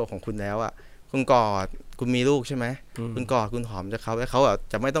กครอบครัวของคุณแล้วอ่ะคุณกอดคุณมีลูกใช่ไหมคุณกอดคุณหอมจากเขาแล้วเขาอ่ะ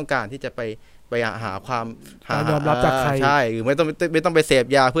จะไม่ต้องการที่จะไปหาความยอมรับจากใคร ใช่หรือไม่ต้องไปเสพ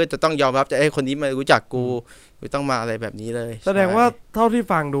ยาเพื่อจะต้องยอมรับจะไอ้คนนี้มารู้จักกูไม่ต้องมาอะไรแบบนี้เลย แสดงว่าเท่าที่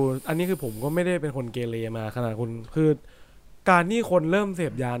ฟังดู อันนี้คือผมก็ไม่ได้เป็นคนเกเรมาขนาดคุณคือ การที่คนเริ่มเส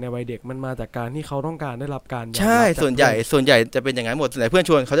พยาในวัยเด็กมันมาจากการที่เขาต้องการได้รับการยอมรับ ใช่ จาก ส่วนใหญ่จะเป็นอย่างนั้นหมดส่วนใหญ่เพื่อน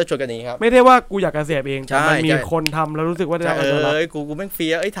ชวนเขาจะชวนกันนี้ครับ ไม่ได้ว่ากูอยากจะเสพเอง ใช่ แต่มันมี ใช่ คนทำแล้วรู้สึกว่าได้รับ เอ การยอมรับ อกูแม่งเฟี้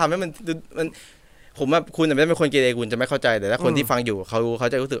ยทำให้มันผมว่าคุณไม่ได้เป็นคนเกเรคุณจะไม่เข้าใจแต่ถ้าคนที่ฟังอยู่เขา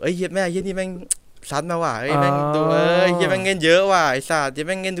จะรู้สึกเฮียแม่เฮียนี่แม่งซัดมาว่ะแม่งดูเฮียแม่งเงินเยอะว่ะไอ้สัตว์เฮียแ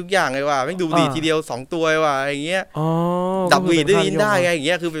ม่งเงินทุกอย่างเลยว่ะแม่งดูดีทีเดียว2ตัวว่ะอย่างเงี้ยดับวีดได้ยินได้ไงอย่างเ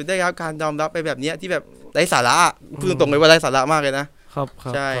งี้ยคือได้รับการยอมรับไปแบบเนี้ยที่แบบไร้สาระพูดตรงๆเลยว่าไร้สาระมากเลยนะครับ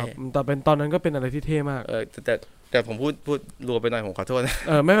ใช่ แต่เป็นตอนนั้นก็เป็นอะไรที่เท่มาก แต่ผมพูดรัวไปหน่อยผมขอโทษนะ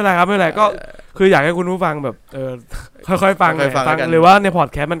ไม่เป็นไรครับไม่เป็นไรก็คืออยากให้คุณผู้ฟังแบบค่อยๆฟังหรือว่าในพอด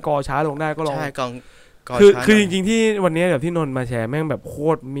แคสต์มันกอช้าลงได้ก็ลอง ใช่กอง คือจริงๆที่วันนี้แบบที่นนท์มาแชร์แม่งแบบโค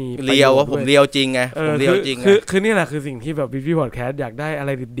ตรมีเรียวว่าผมเรียวจริงไงผมเรียวจริงคือนี่แหละคือสิ่งที่แบบพี่พอดแคสต์อยากได้อะไ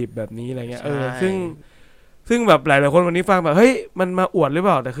รดิบๆแบบนี้อะไรเงี้ยซึ่งแบบหลายๆคนวันนี้ฟังแบบเฮ้ยมันมาอวดหรือเป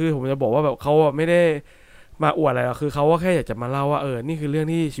ล่าแต่คือผมจะบอกว่าแบบเขาไม่ได้มาอวดอะไรหรอกคือเขาว่าแค่อยากจะมาเล่าว่านี่คือเรื่อง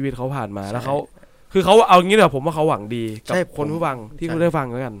ที่ชีวิตเขาผ่านมาแล้วเขาคือเขาเอางี้เลยผมว่าเขาหวังดีกับคนผู้ฟังที่คุณได้ฟัง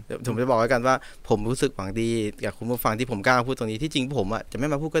แล้วกันผมจะบอกไว้กันว่าผมรู้สึกหวังดีกับคุณผู้ฟังที่ผมกล้าพูดตรงนี้ที่จริงผมจะไม่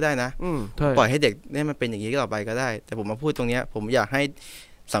มาพูดก็ได้นะปล่อยให้เด็กเนี่ยมันเป็นอย่างนี้ต่อไปก็ได้แต่ผมมาพูดตรงนี้ผมอยากให้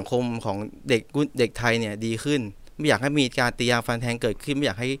สังคมของเด็กไทยเนี่ยดีขึ้นไม่อยากให้มีการตียางฟันแทงเกิดขึ้นไม่อ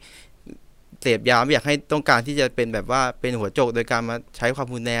ยากให้เสพยาไม่อยากให้ต้องการที่จะเป็นแบบว่าเป็นหัวโจกโดยการมาใช้ความ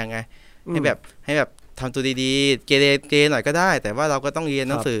รุนแรงไงให้แบบทำตัวดีๆเกเรหน่อยก็ได้แต่ว่าเราก็ต้องเรียน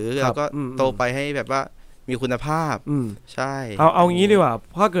หนังสือเราก็โตไปให้แบบว่ามีคุณภาพใช่เอางี้ดีกว่า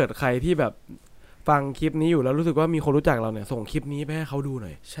ถ้าเกิดใครที่แบบฟังคลิปนี้อยู่แล้วรู้สึกว่ามีคนรู้จักเราเนี่ยส่งคลิปนี้ไปให้เขาดูหน่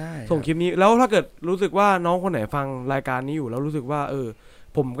อยใช่ส่งคลิปนี้แล้วถ้าเกิดรู้สึกว่าน้องคนไหนฟังรายการนี้อยู่แล้วรู้สึกว่า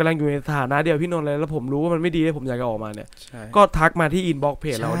ผมกำลังอยู่ในสถานะเดียวพี่นนท์เลยแล้วผมรู้ว่ามันไม่ดีเลยผมอยากจะออกมาเนี่ยก็ทักมาที่อินบ็อกซ์เพ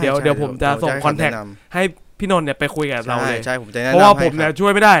จเราเดี๋ยวผมจะส่งคอนแทคให้พี่นนท์เนี่ยไปคุยกับเราเลยใช่ผมจะแนะนำเพราะว่าผมเนี่ยช่ว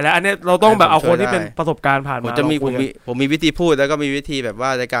ยไม่ได้แล้วอันนี้เราต้องแบบเอาคนที่เป็นประสบการณ์ผ่านมาผมมีวิธีพูดแล้วก็มีวิธีแบบว่า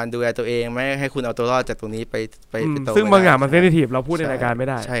ในการดูแลตัวเองไม่ให้คุณเอาตัวรอดจากตรงนี้ไปโตซึ่งบางอย่างมันเซนซิทีฟเราพูดในรายการไม่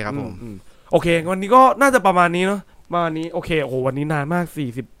ได้ใช่ครับผมโอเควันนี้ก็น่าจะประมาณนี้เนาะประมาณนี้โอเคโอ้โหวันนี้นานมาก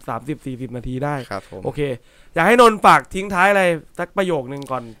40 นาทีได้ครับผมโอเคอยากให้นนท์ฝากทิ้งท้ายอะไรสักประโยคนึง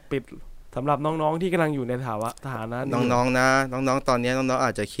ก่อนปิดสำหรับน้องๆที่กำลังอยู่ในฐานะน้องๆนะน้องๆตอนนี้น้องๆอ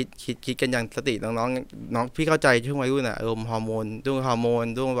าจจะคิดกันอย่างสติน้องพี่เข้าใจช่วงวัยรุ่นอารมณ์ฮอร์โมนด้วย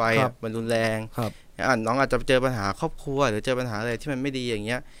วัยมันรุนแรงน้องอาจจะเจอปัญหาครอบครัวหรือเจอปัญหาอะไรที่มันไม่ดีอย่างเ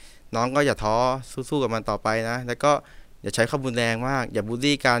งี้ยน้องก็อย่าท้อสู้ๆกับมันต่อไปนะแล้วก็อย่าใช้ความรุนแรงมากอย่าบูล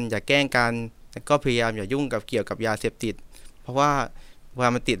ลี่กันอย่าแกล้งกันแล้วก็พยายามอย่ายุ่งกับเกี่ยวกับยาเสพติดเพราะว่าเวล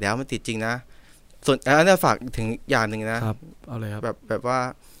ามันติดแล้วมันติดจริงนะส่วนอันนี้ฝากถึงอย่างหนึ่งนะครับเอาเลยครับแบบว่า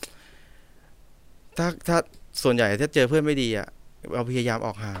ถ้าส่วนใหญ่ถ้าเจอเพื่อนไม่ดีเราพยายามอ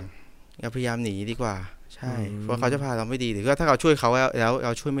อกห่างเราพยายามหนีดีกว่าใช่เพราะเขาจะพาเราไม่ดีหรือว่าถ้าเราช่วยเขาแล้วเร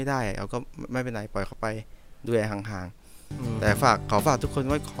าช่วยไม่ได้เราก็ไม่เป็นไรปล่อยเขาไปดูแลห่างๆแต่ขอฝากทุกคน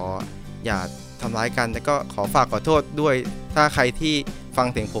ว่าอย่าทำร้ายกันแล้วก็ขอโทษด้วยถ้าใครที่ฟัง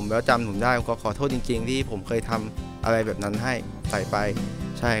เสียงผมแล้วจำผมได้ก็ขอโทษจริงๆที่ผมเคยทำอะไรแบบนั้นให้ใส่ไป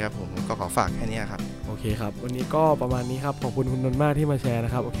ใช่ครับผมก็ขอฝากแค่นี้ครับโอเคครับวันนี้ก็ประมาณนี้ครับขอบคุณคุณนนท์มากที่มาแชร์น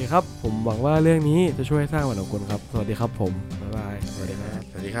ะครับโอเคครับผมหวังว่าเรื่องนี้จะช่วยสร้างวันของคุณครับสวัสดีครับผมบ๊ายบายสวัสดี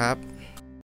ครับ